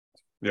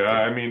 Yeah,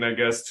 I mean, I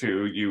guess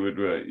too, you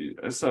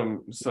would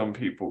some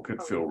people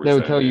could feel They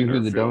would tell you resentment who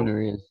or the feel,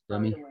 donor is,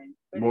 dummy.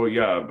 well,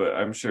 yeah, but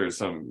I'm sure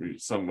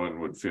someone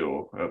would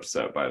feel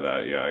upset by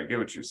that. Yeah, I get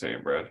what you're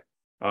saying, Brad.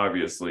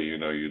 Obviously, you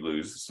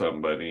lose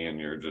somebody and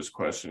you're just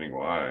questioning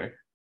why.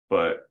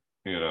 But,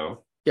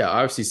 Yeah,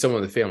 obviously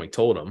someone in the family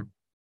told him,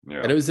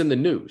 yeah, and it was in the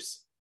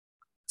news.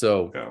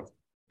 So yeah,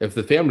 if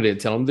the family didn't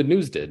tell him, the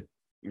news did.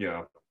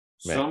 yeah.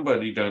 Man.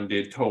 Somebody done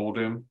did told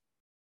him.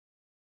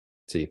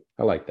 See,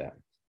 I like that.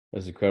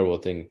 That's an incredible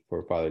thing for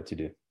a father to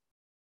do.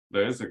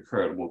 That is a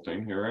credible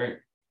thing. You're right.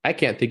 I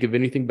can't think of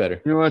anything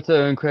better. You know what's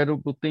an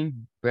incredible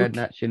thing? Brad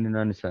not shitting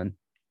on his son.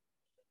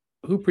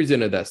 Who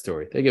presented that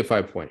story? They get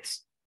 5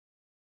 points.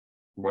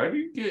 Why do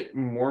you get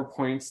more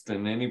points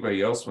than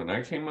anybody else when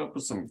I came up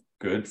with some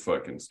good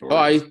fucking stories? Oh,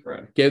 I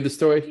Brad? gave the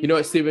story. You know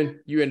what, Steven?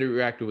 You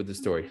interacted with the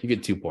story. You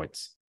get 2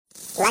 points.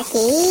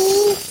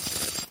 Lucky.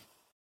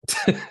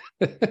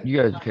 You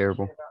guys are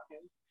terrible.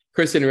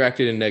 Chris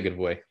interacted in a negative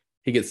way.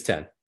 He gets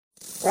 10.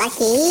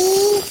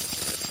 Lucky.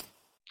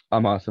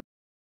 I'm awesome.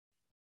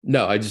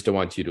 No, I just don't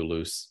want you to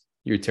lose.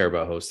 You're terrible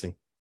at hosting.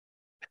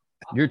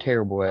 You're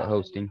terrible at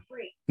hosting.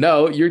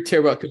 No, you're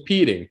terrible at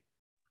competing.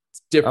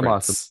 It's different. I'm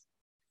awesome.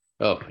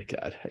 Oh my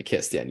God. I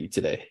can't stand you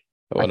today.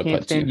 I I want to can't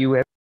punch stand you.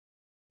 you.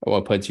 I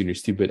want to punch you in your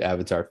stupid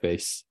avatar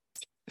face.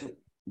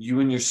 You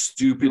and your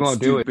stupid, You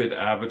won't do it. stupid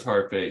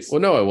avatar face.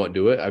 Well, no, I won't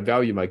do it. I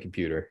value my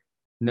computer.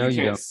 No,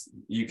 you can't,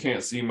 don't. You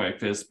can't see my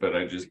fist, but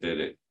I just did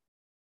it.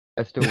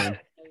 I still win.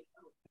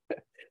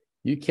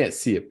 You can't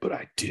see it, but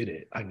I did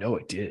it. I know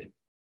I did.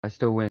 I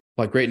still win.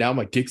 Like right now,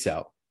 my dick's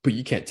out, but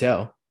you can't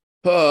tell.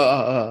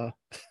 Jack,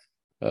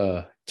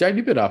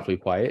 you've been awfully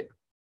quiet.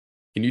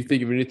 Can you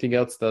think of anything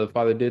else that the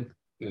father did?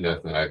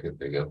 Nothing I can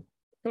think of.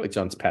 I feel like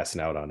John's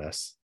passing out on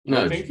us.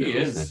 No, I think he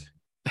is.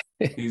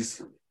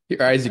 He's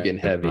Your eyes are getting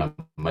heavy.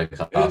 My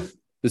cough.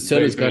 The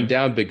sun has They've been- gone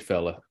down, big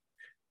fella.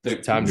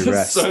 It's time to the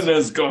rest. sun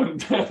has gone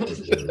down.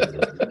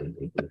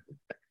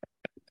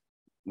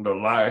 The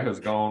light has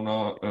gone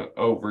on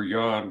over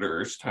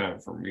yonder. It's time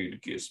for me to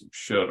get some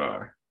shut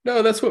eye.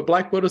 No, that's what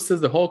Black Widow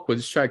says. The Hulk was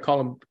just try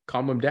to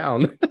calm him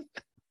down.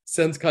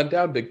 Sun's gone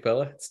down, big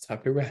fella. It's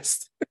time to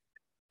rest.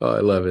 Oh, I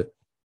love it.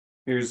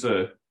 Here's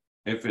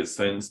if it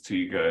sends to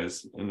you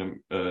guys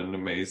an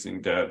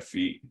amazing dad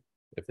feat.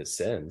 If it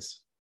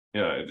sends,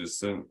 Yeah, I just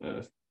sent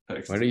a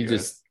text. why don't you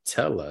just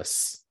tell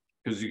us?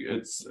 Because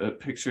it's a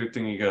picture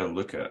thing you gotta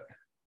look at.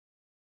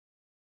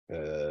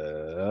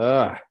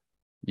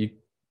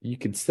 You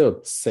can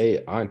still say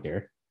it on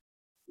here.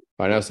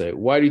 Fine, I'll say it.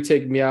 Why do you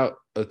take me out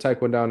of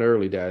Taekwondo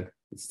early, Dad?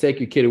 Let's take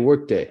your kid to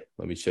work day.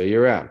 Let me show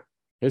you around.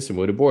 Here's some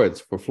wooden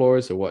boards for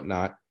floors or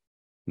whatnot.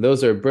 And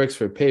those are bricks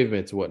for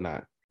pavements and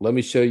whatnot. Let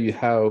me show you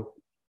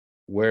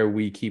where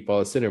we keep all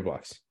the cinder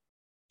blocks.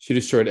 She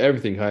destroyed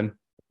everything, hun.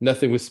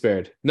 Nothing was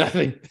spared.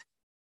 Nothing.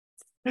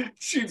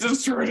 She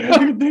destroyed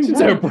everything. She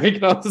started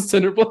breaking all the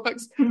cinder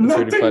blocks. That's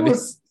pretty funny.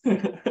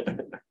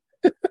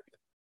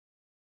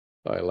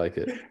 Oh, I like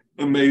it.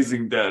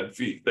 Amazing dad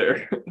feat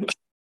there.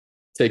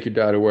 Take your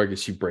daughter to work and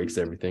she breaks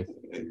everything.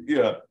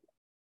 Yeah.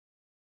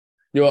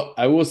 You know,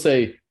 I will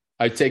say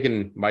I've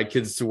taken my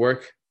kids to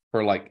work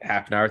for like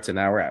half an hour to an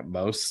hour at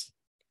most.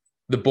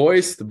 The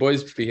boys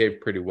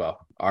behaved pretty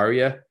well.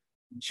 Aria,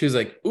 she was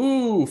like,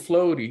 ooh,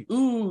 floaty,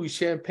 ooh,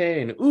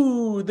 champagne,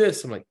 ooh,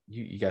 this. I'm like,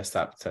 you gotta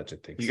stop touching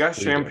things. You got What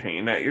are doing?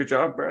 champagne at your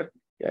job, Brad?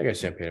 Yeah, I got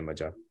champagne at my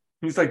job.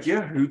 He's like,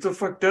 yeah, who the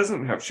fuck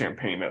doesn't have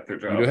champagne at their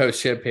job? You don't have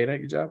champagne at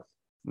your job?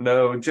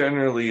 No,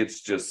 generally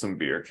it's just some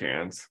beer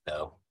cans.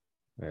 No.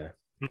 Yeah.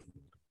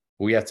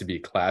 We have to be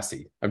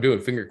classy. I'm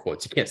doing finger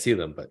quotes. You can't see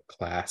them, but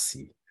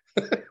classy.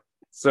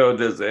 So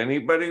does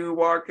anybody who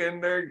walk in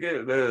there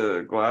get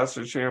a glass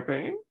of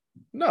champagne?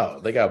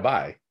 No, they gotta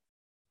buy.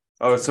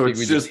 Oh, so Think it's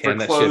we just just for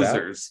hand that shit out?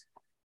 closers.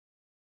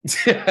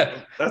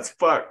 That's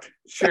fucked.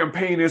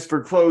 Champagne is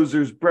for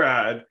closers,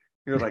 Brad.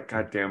 You're like,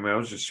 God damn it, I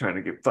was just trying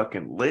to get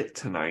fucking lit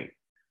tonight.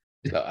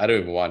 No, I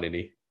don't even want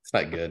any. It's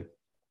not good.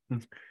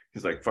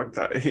 He's like, fuck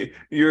that.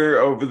 You're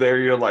over there,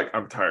 you're like,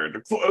 I'm tired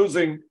of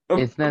closing.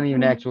 It's not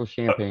even actual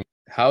champagne.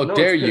 How No,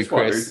 dare it's you, piss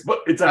water. Chris? But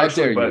it's How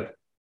actually dare you?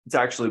 It's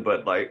actually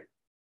Bud Light.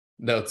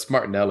 No, it's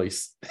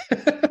Martinelli's.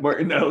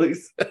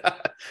 Martinelli's.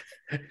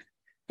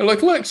 They're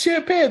like, look,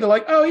 champagne. They're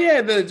like, oh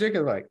yeah. The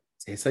drinker's like,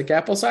 tastes like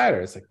apple cider.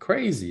 It's like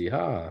crazy,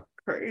 huh?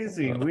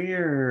 Crazy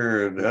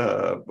weird.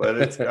 But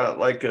it's got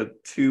like a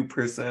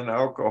 2%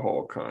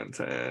 alcohol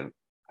content.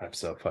 I'm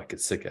so fucking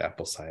sick of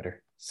apple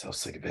cider. So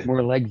sick of it.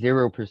 More like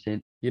 0%.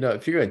 You know,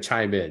 if you're gonna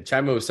chime in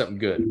with something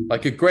good,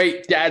 like a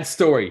great dad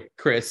story,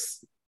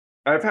 Chris.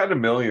 I've had a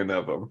million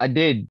of them. I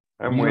did.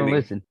 I'm you winning. don't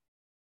listen.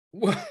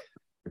 What?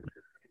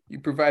 You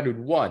provided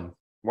one.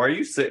 Why are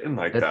you sitting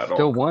like That's that?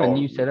 still one.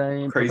 You said I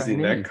ain't crazy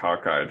providing neck any.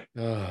 cockeyed.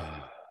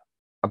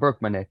 I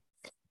broke my neck.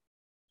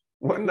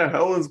 What in the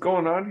hell is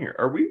going on here?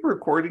 Are we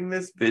recording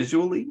this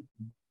visually?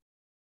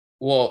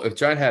 Well, if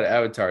John had an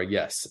avatar,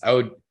 yes, I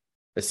would.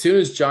 As soon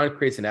as John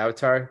creates an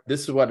avatar,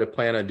 this is what I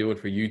plan on doing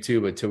for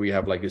YouTube until we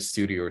have like a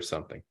studio or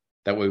something.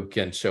 That way we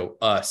can show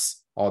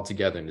us all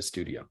together in the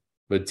studio.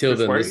 But until Chris,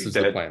 then, why are this you is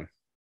dead? the plan.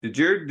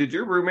 Did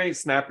your roommate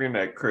snap your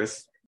neck,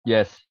 Chris?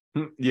 Yes.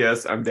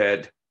 Yes, I'm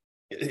dead.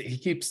 He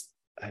keeps.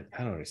 I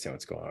don't understand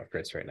what's going on with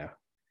Chris right now.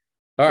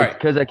 All right.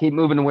 Because I keep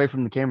moving away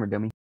from the camera,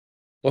 dummy.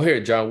 Well,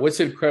 here, John, what's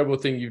an incredible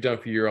thing you've done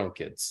for your own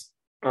kids?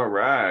 All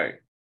right.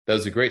 That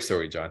was a great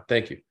story, John.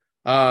 Thank you.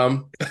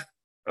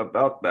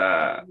 About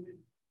that.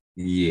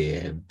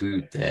 Yeah,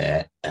 boot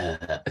that.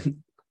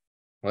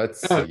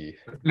 Let's see.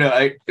 No,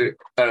 I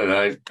don't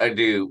know. I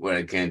do when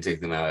I can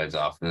take them out as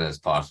often as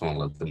possible and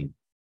let them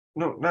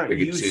No, not we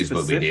you can choose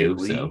what we do.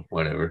 specifically. So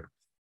whatever.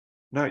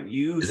 Not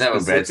you Is that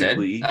what Brad said?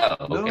 specifically.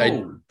 Oh, okay.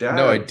 No, dads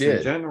No, I did.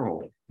 in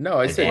general. No,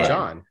 I said did.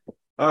 John.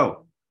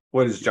 Oh,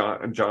 what is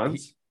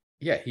John's?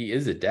 Yeah, he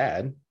is a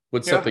dad.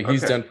 What's Yeah, something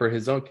he's okay. done for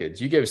his own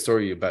kids? You gave a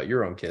story about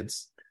your own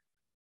kids.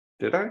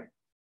 Did I?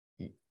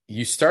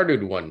 You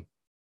started one.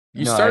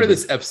 You No, I started did.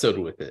 this episode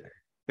with it.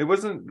 It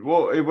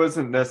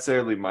wasn't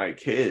necessarily my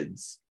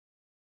kids.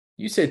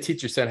 You said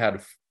teach your son how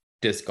to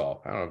disc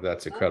golf. I don't know if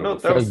that's incredible. No,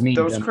 that was me,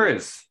 that was Jim.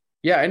 Chris.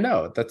 Yeah, I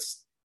know.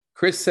 That's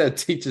Chris said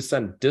teach his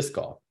son disc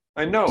golf.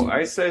 I know.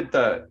 I said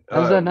that.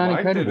 How's that not mine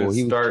incredible? didn't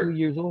He was start. 2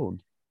 years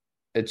old.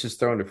 It's just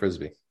throwing a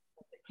frisbee.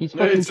 He's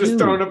No, fucking it's just 2.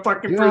 throwing a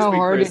fucking You know how frisbee,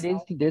 hard Chris. it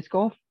is to disc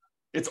golf?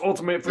 It's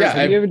ultimate Yeah, frisbee.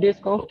 Have you ever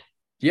disc golfed?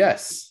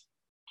 Yes.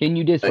 Can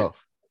you disc golf?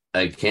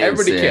 I can't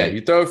Everybody say can.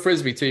 You throw a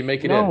frisbee till you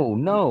make it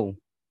in. No.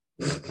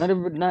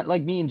 Not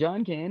like me and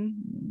John can.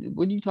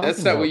 What are you talking That's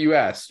about? not what you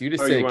asked. You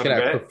just Oh, you said, wanna can I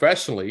bet?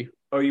 professionally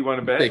Oh, you want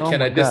to bet? say, Oh can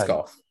my I disc God.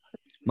 golf?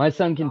 My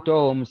son can throw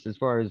almost as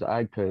far as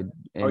I could.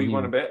 Oh, you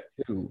want to bet?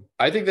 to?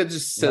 I think that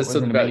just That says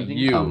something wasn't about amazing?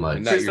 you How much?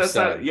 and not Chris, your that's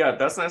son. not. Yeah,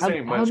 that's not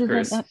saying How much, does that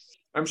Chris. not-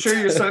 I'm sure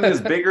your son is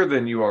bigger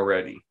than you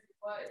already.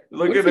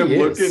 Look What at if him he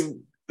is?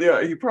 looking.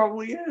 Yeah, he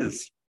probably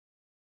is.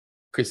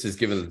 Chris is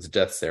giving the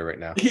death stare right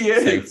now. He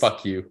is. Saying,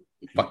 fuck you.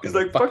 He's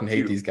like, fucking "Fuck hate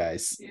you." these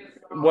guys.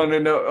 Want to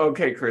know?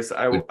 Okay, Chris,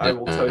 I will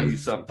tell you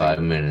something. 5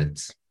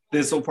 minutes.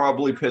 This will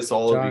probably piss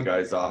all of John? you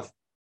guys off.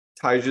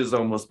 Tyja's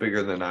almost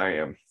bigger than I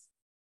am.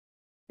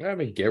 I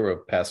mean, Garo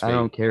passed me I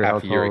don't care how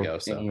half a year tall ago. any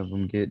So of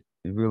them get.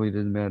 It really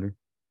doesn't matter.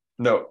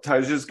 No,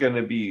 Tyja's going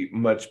to be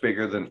much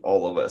bigger than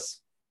all of us.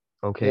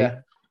 Okay. yeah,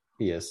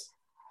 he is.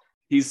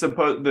 He's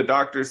supposed. The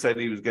doctor said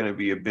he was going to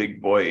be a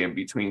big boy in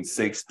between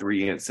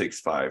 6'3" and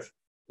 6'5".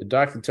 The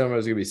doctor told me I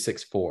was gonna be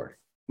 6'4".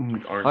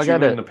 Aren't I you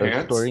got in the a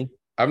pants? story.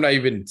 I'm not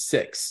even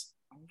 6.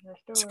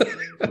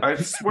 I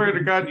swear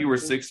to God, you were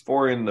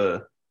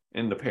 6'4"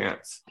 in the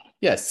pants.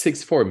 Yeah,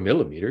 6'4"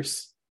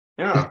 millimeters.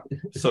 Yeah.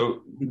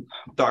 So,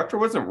 doctor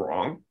wasn't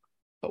wrong.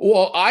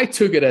 Well, I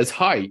took it as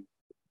height.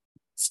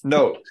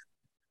 No,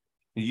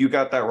 you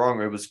got that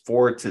wrong. It was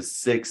 4 to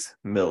 6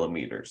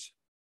 millimeters.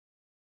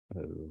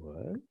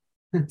 What?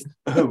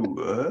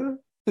 Oh,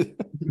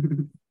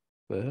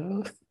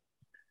 Well,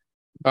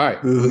 all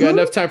right. We got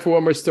enough time for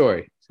one more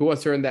story. Who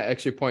wants to earn that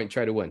extra point and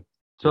try to win?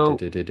 So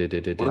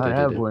I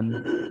have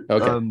one.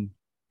 Okay.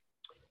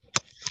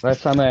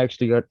 Last time I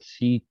actually got to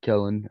see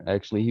Kellen,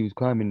 actually, he was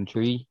climbing a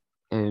tree,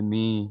 and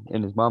me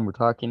and his mom were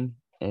talking,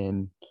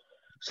 and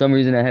for some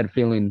reason I had a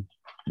feeling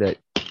that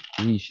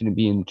he shouldn't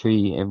be in the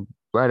tree. And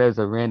right as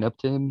I ran up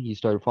to him, he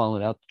started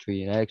falling out the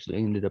tree, and I actually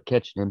ended up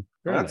catching him.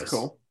 Very that's nice.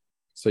 cool.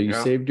 So you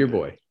Yeah. saved your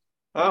boy.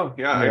 Oh,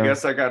 yeah, I Yeah.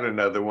 guess I got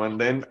another one.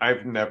 Then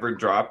I've never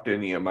dropped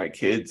any of my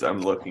kids. I'm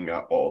looking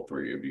at all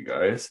three of you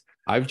guys.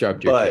 I've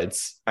dropped your But-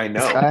 kids. I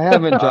know. I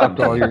haven't dropped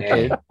all your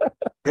kids.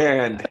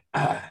 And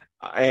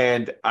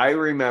I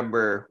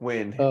remember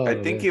when Oh, I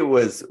think man. it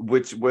was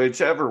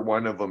whichever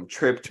one of them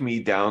tripped me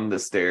down the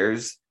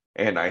stairs,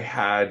 and I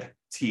had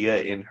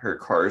Tia in her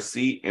car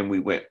seat, and we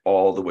went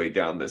all the way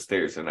down the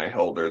stairs, and I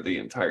held her the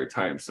entire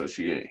time so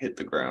she didn't hit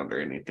the ground or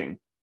anything.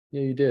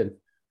 Yeah, you did.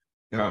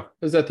 Yeah,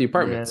 It was at the Yeah,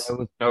 apartments.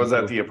 I was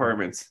at the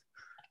apartments.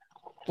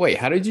 Wait,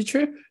 how did you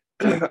trip?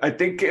 I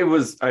think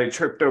I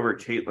tripped over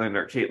Caitlin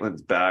or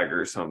Caitlin's bag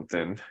or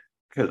something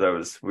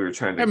because we were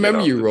trying to. I remember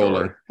get out you the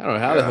rolling. door. I don't know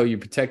how the Yeah. hell you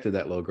protected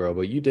that little girl,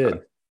 but you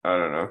did. I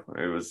don't know. I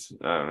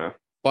don't know.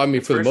 Well, I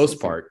mean, for the First most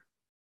season. part,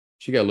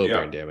 she got a little Yeah.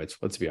 brain damage.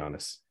 Let's be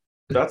honest.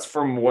 That's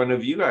from one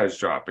of you guys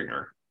dropping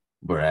her.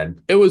 Brad.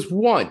 It was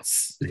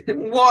once.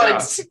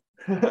 What?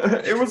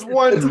 It was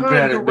one time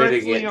Brad admitting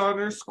directly it. on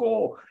her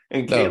skull.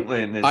 And No,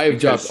 Caitlin is I have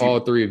because dropped she- all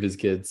 3 of his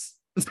kids.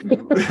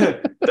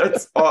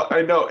 That's all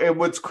I know. And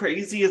what's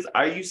crazy is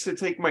I used to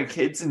take my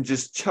kids and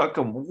just chuck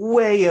them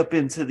way up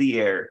into the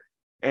air.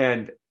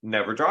 And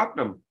Never dropped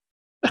them.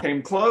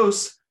 Came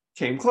close.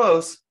 Here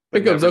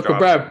but comes never Uncle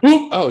dropped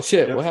Brad. Oh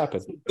shit! Yep. What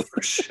happened? them.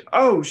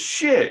 Oh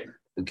shit!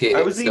 Okay,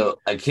 I was so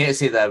I can't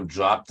say that I've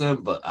dropped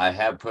them, but I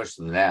have pushed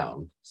them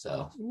down.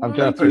 So Why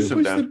dropped did you them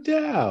push down. them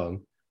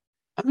down?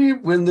 I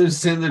mean, when they're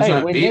saying they're Hey, trying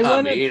to when beat they on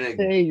want me, to and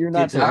say you're get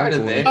not their tired of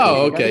uncle, it. they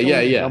Oh, gotta okay, go yeah,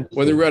 in the yeah. dumpster,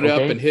 When they run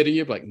up okay? and hitting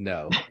you, like,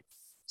 no,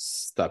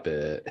 stop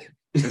it.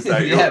 Is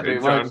that your yeah, pretty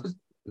John? much.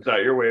 Is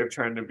that your way of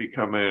trying to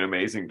become an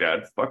amazing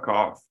dad? Fuck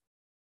off.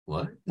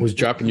 What? Was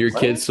dropping your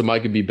What? kids so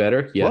Mike could be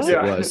better? Yes, What?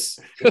 it was.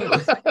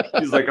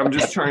 He's like, I'm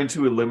just trying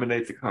to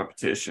eliminate the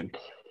competition.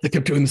 I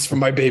kept doing this for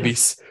my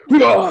babies.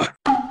 I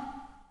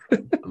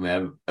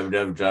mean, I've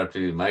never dropped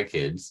any of my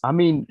kids. I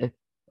mean,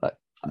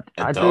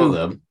 I told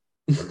them.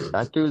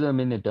 I threw them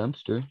in the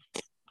dumpster.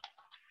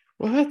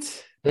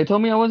 What? They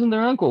told me I wasn't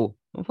their uncle.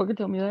 Don't fucking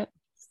tell me that.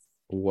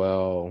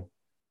 Well,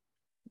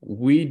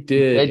 we They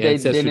did didn't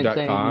say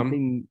Ancestry.com,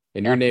 anything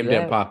and your after name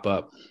didn't that. pop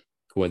up. Your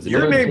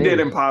Coincidentally. name cares?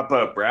 didn't pop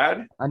up,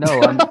 Brad. I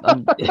know.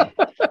 I'm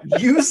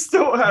You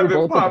still haven't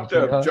both of popped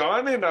us, up. yeah.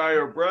 John and I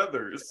are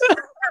brothers.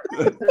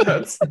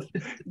 That's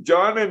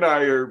John and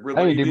I are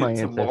I didn't do my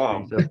related to ancestry.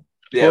 mom. So.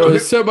 Yeah, Well,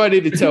 somebody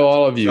to tell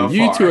all of you. So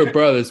You two far. are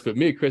brothers, but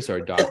me and Chris are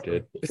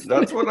adopted.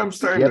 That's what I'm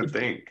starting Yep. to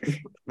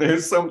think.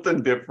 There's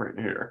something different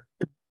here.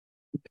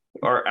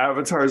 Our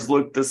avatars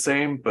look the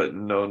same, but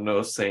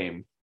no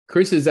same.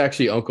 Chris is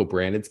actually Uncle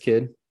Brandon's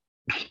kid.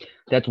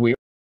 That's weird.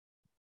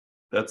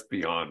 That's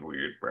beyond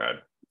weird, Brad.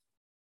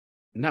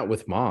 Not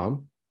with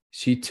mom.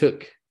 She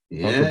took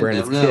yeah, Uncle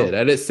Brandon's never know. kid.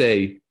 I didn't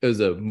say it was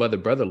a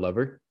mother-brother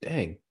lover.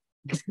 Dang.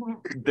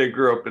 They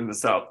grew up in the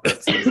South.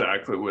 That's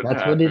exactly what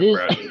That's happened, what it is.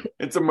 Brad.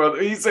 It's a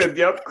mother. He said,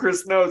 "Yep."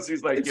 Chris knows.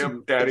 He's like,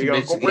 "Yep, Daddy, It's a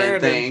Uncle Michigan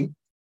Brandon." thing.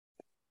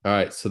 All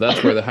right, so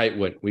that's where the height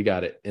went. We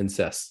got it.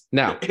 Incest.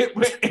 Now, It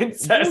went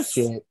incest.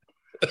 Bullshit.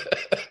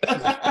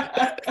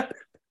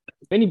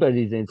 If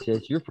anybody's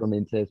incest, you're from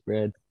incest,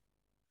 Brad.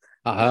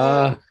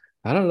 I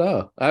don't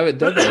know. I haven't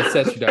done the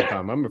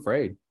Ancestry.com. I'm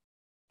afraid.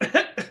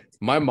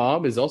 My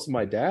mom is also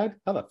my dad?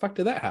 How the fuck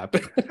did that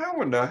happen? How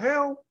in the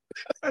hell?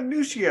 I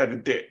knew she had a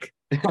dick.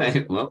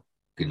 Well,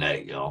 good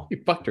night, y'all.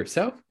 You fucked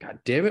herself? God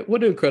damn it.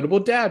 What an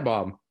incredible dad,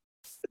 mom.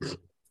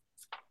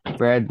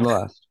 Brad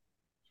lost.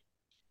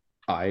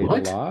 I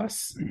What?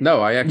 lost?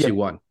 No, I actually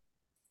won.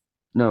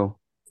 No,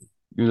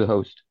 you're the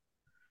host.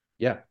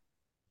 Yeah.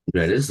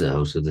 That is the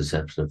host of this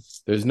episode.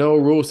 There's no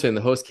rule saying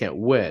the host can't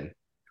win.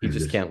 He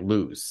just can't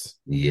lose.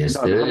 Yes,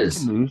 No, the there host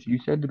is. can lose. You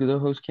said the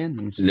host can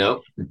lose.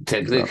 Nope.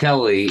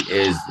 Technicality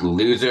is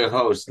loser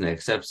host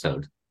next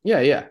episode. Yeah,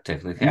 yeah.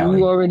 Technicality.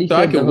 You already So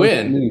I said the can host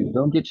win, can lose.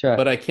 Don't get shot.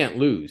 But I can't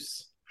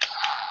lose.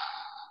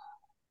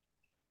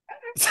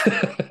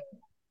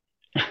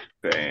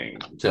 Dang.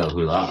 So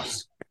who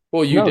lost?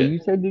 Well, you no, did. you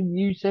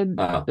said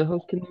Oh. the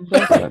host can lose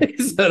also. He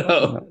said,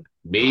 oh.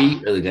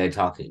 Me or the guy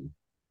talking?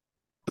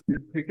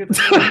 Wouldn't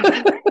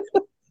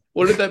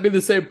that be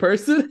the same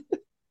person?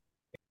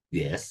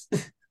 Yes.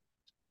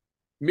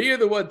 Me or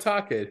the one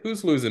talking?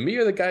 Who's losing? Me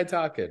or the guy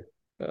talking?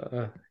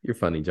 You're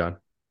funny, John.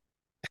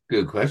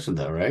 Good question,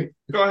 though, right?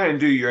 Go ahead and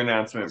do your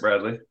announcement,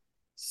 Bradley.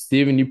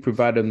 Steven, you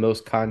provided the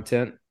most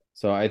content,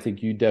 so I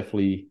think you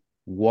definitely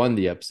won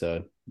the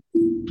episode.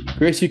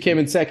 Chris, you came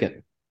in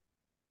second.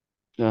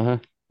 Uh-huh.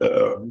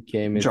 You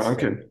came in John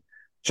second.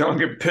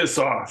 can piss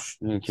off.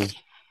 Okay.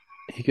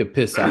 He could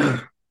piss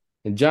off.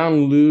 And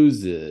John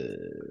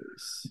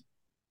loses.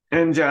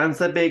 And John's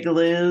a big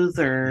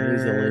loser.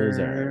 He's a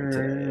loser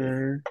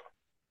today.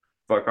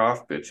 Fuck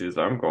off, bitches.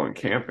 I'm going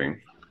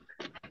camping.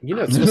 You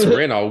know it's supposed to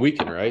rain all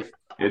weekend, right?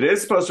 It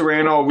is supposed to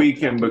rain all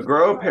weekend, but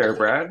grow a pair,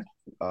 Brad.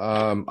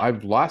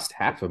 I've lost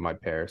half of my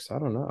pair, so I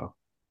don't know.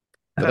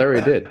 But I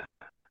already did.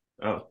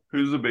 Oh,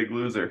 who's the big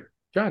loser?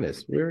 John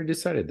is. We already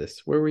decided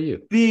this. Where were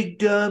you? Big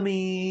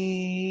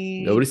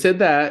dummy. Nobody said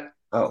that.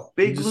 Oh,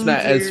 big You're just loser. not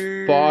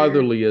as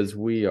fatherly as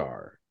we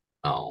are.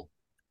 Oh.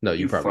 No,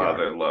 you You probably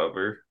father are.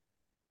 lover.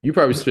 You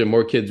probably spend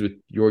more kids with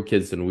your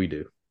kids than we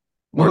do.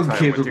 More More time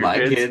kids with with your my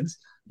kids? kids.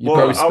 You Well,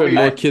 probably I'll spend be-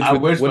 more kids I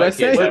with wish what my I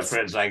kids say. had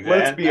friends like that.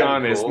 Let's be That'd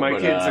honest. cool, My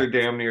but, kids are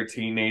damn near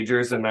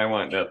teenagers, and I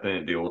want nothing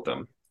to do with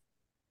them.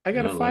 I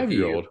got a No, lucky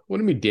 5-year-old. What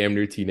do you mean damn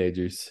near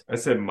teenagers? I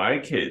said my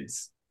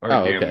kids are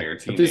Oh, damn okay. near I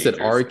thought you teenagers. said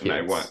our And I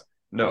kids. want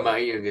no. My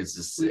youngest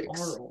is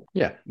 6.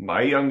 Yeah.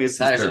 My youngest is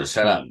Nigel, 13.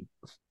 shut up.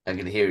 I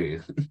can hear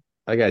you.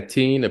 I got a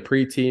teen, a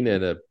preteen,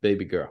 and a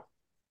baby girl.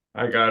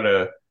 I got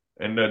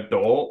an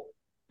adult,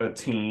 a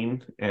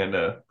teen, and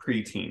a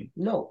preteen.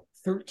 No,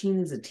 13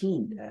 is a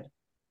teen,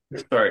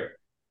 Dad. Sorry.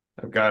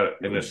 I've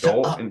got an Shut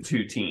adult up. and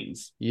 2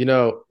 teens. You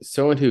know,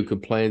 someone who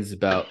complains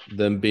about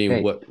them being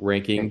Hey. what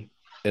ranking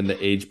in the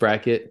age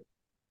bracket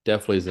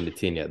definitely isn't a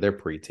teen yet. They're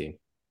preteen.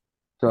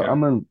 So Yeah. I'm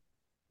gonna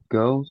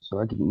go so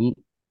I can eat.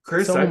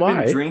 Chris, So I've am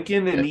been I.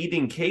 drinking and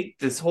eating cake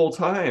this whole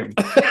time.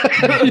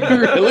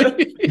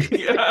 Really?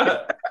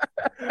 Yeah.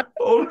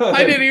 Hold on.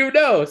 I didn't even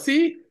know.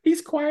 See?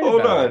 He's quiet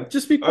Hold about on. it.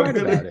 Just be I'm quiet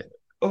gonna- about it.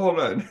 Hold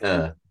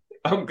on.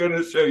 I'm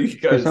gonna show you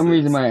For guys. some this.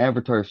 reason, my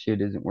avatar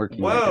shit isn't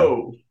working. right now.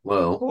 Whoa.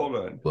 Whoa. Hold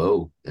on.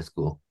 Whoa. That's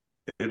cool.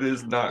 It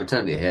is not. What's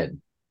on your head?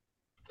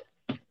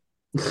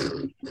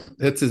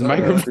 That's his For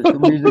microphone.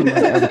 some reason, my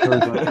avatar's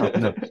not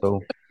popping up.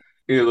 So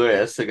Yeah, look,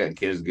 I still got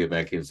kids to get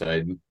back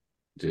inside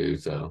too.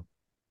 So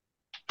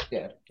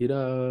You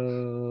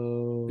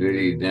know.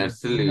 really,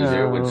 that's the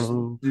loser, which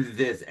no. is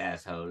this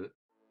asshole.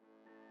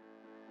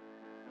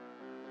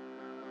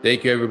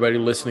 Thank you, everybody,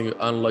 listening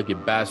to Unlucky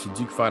Bastards.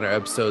 You can find our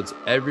episodes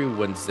every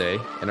Wednesday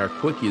and our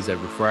quickies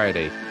every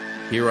Friday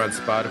here on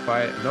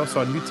Spotify and also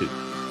on YouTube.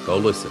 Go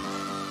listen.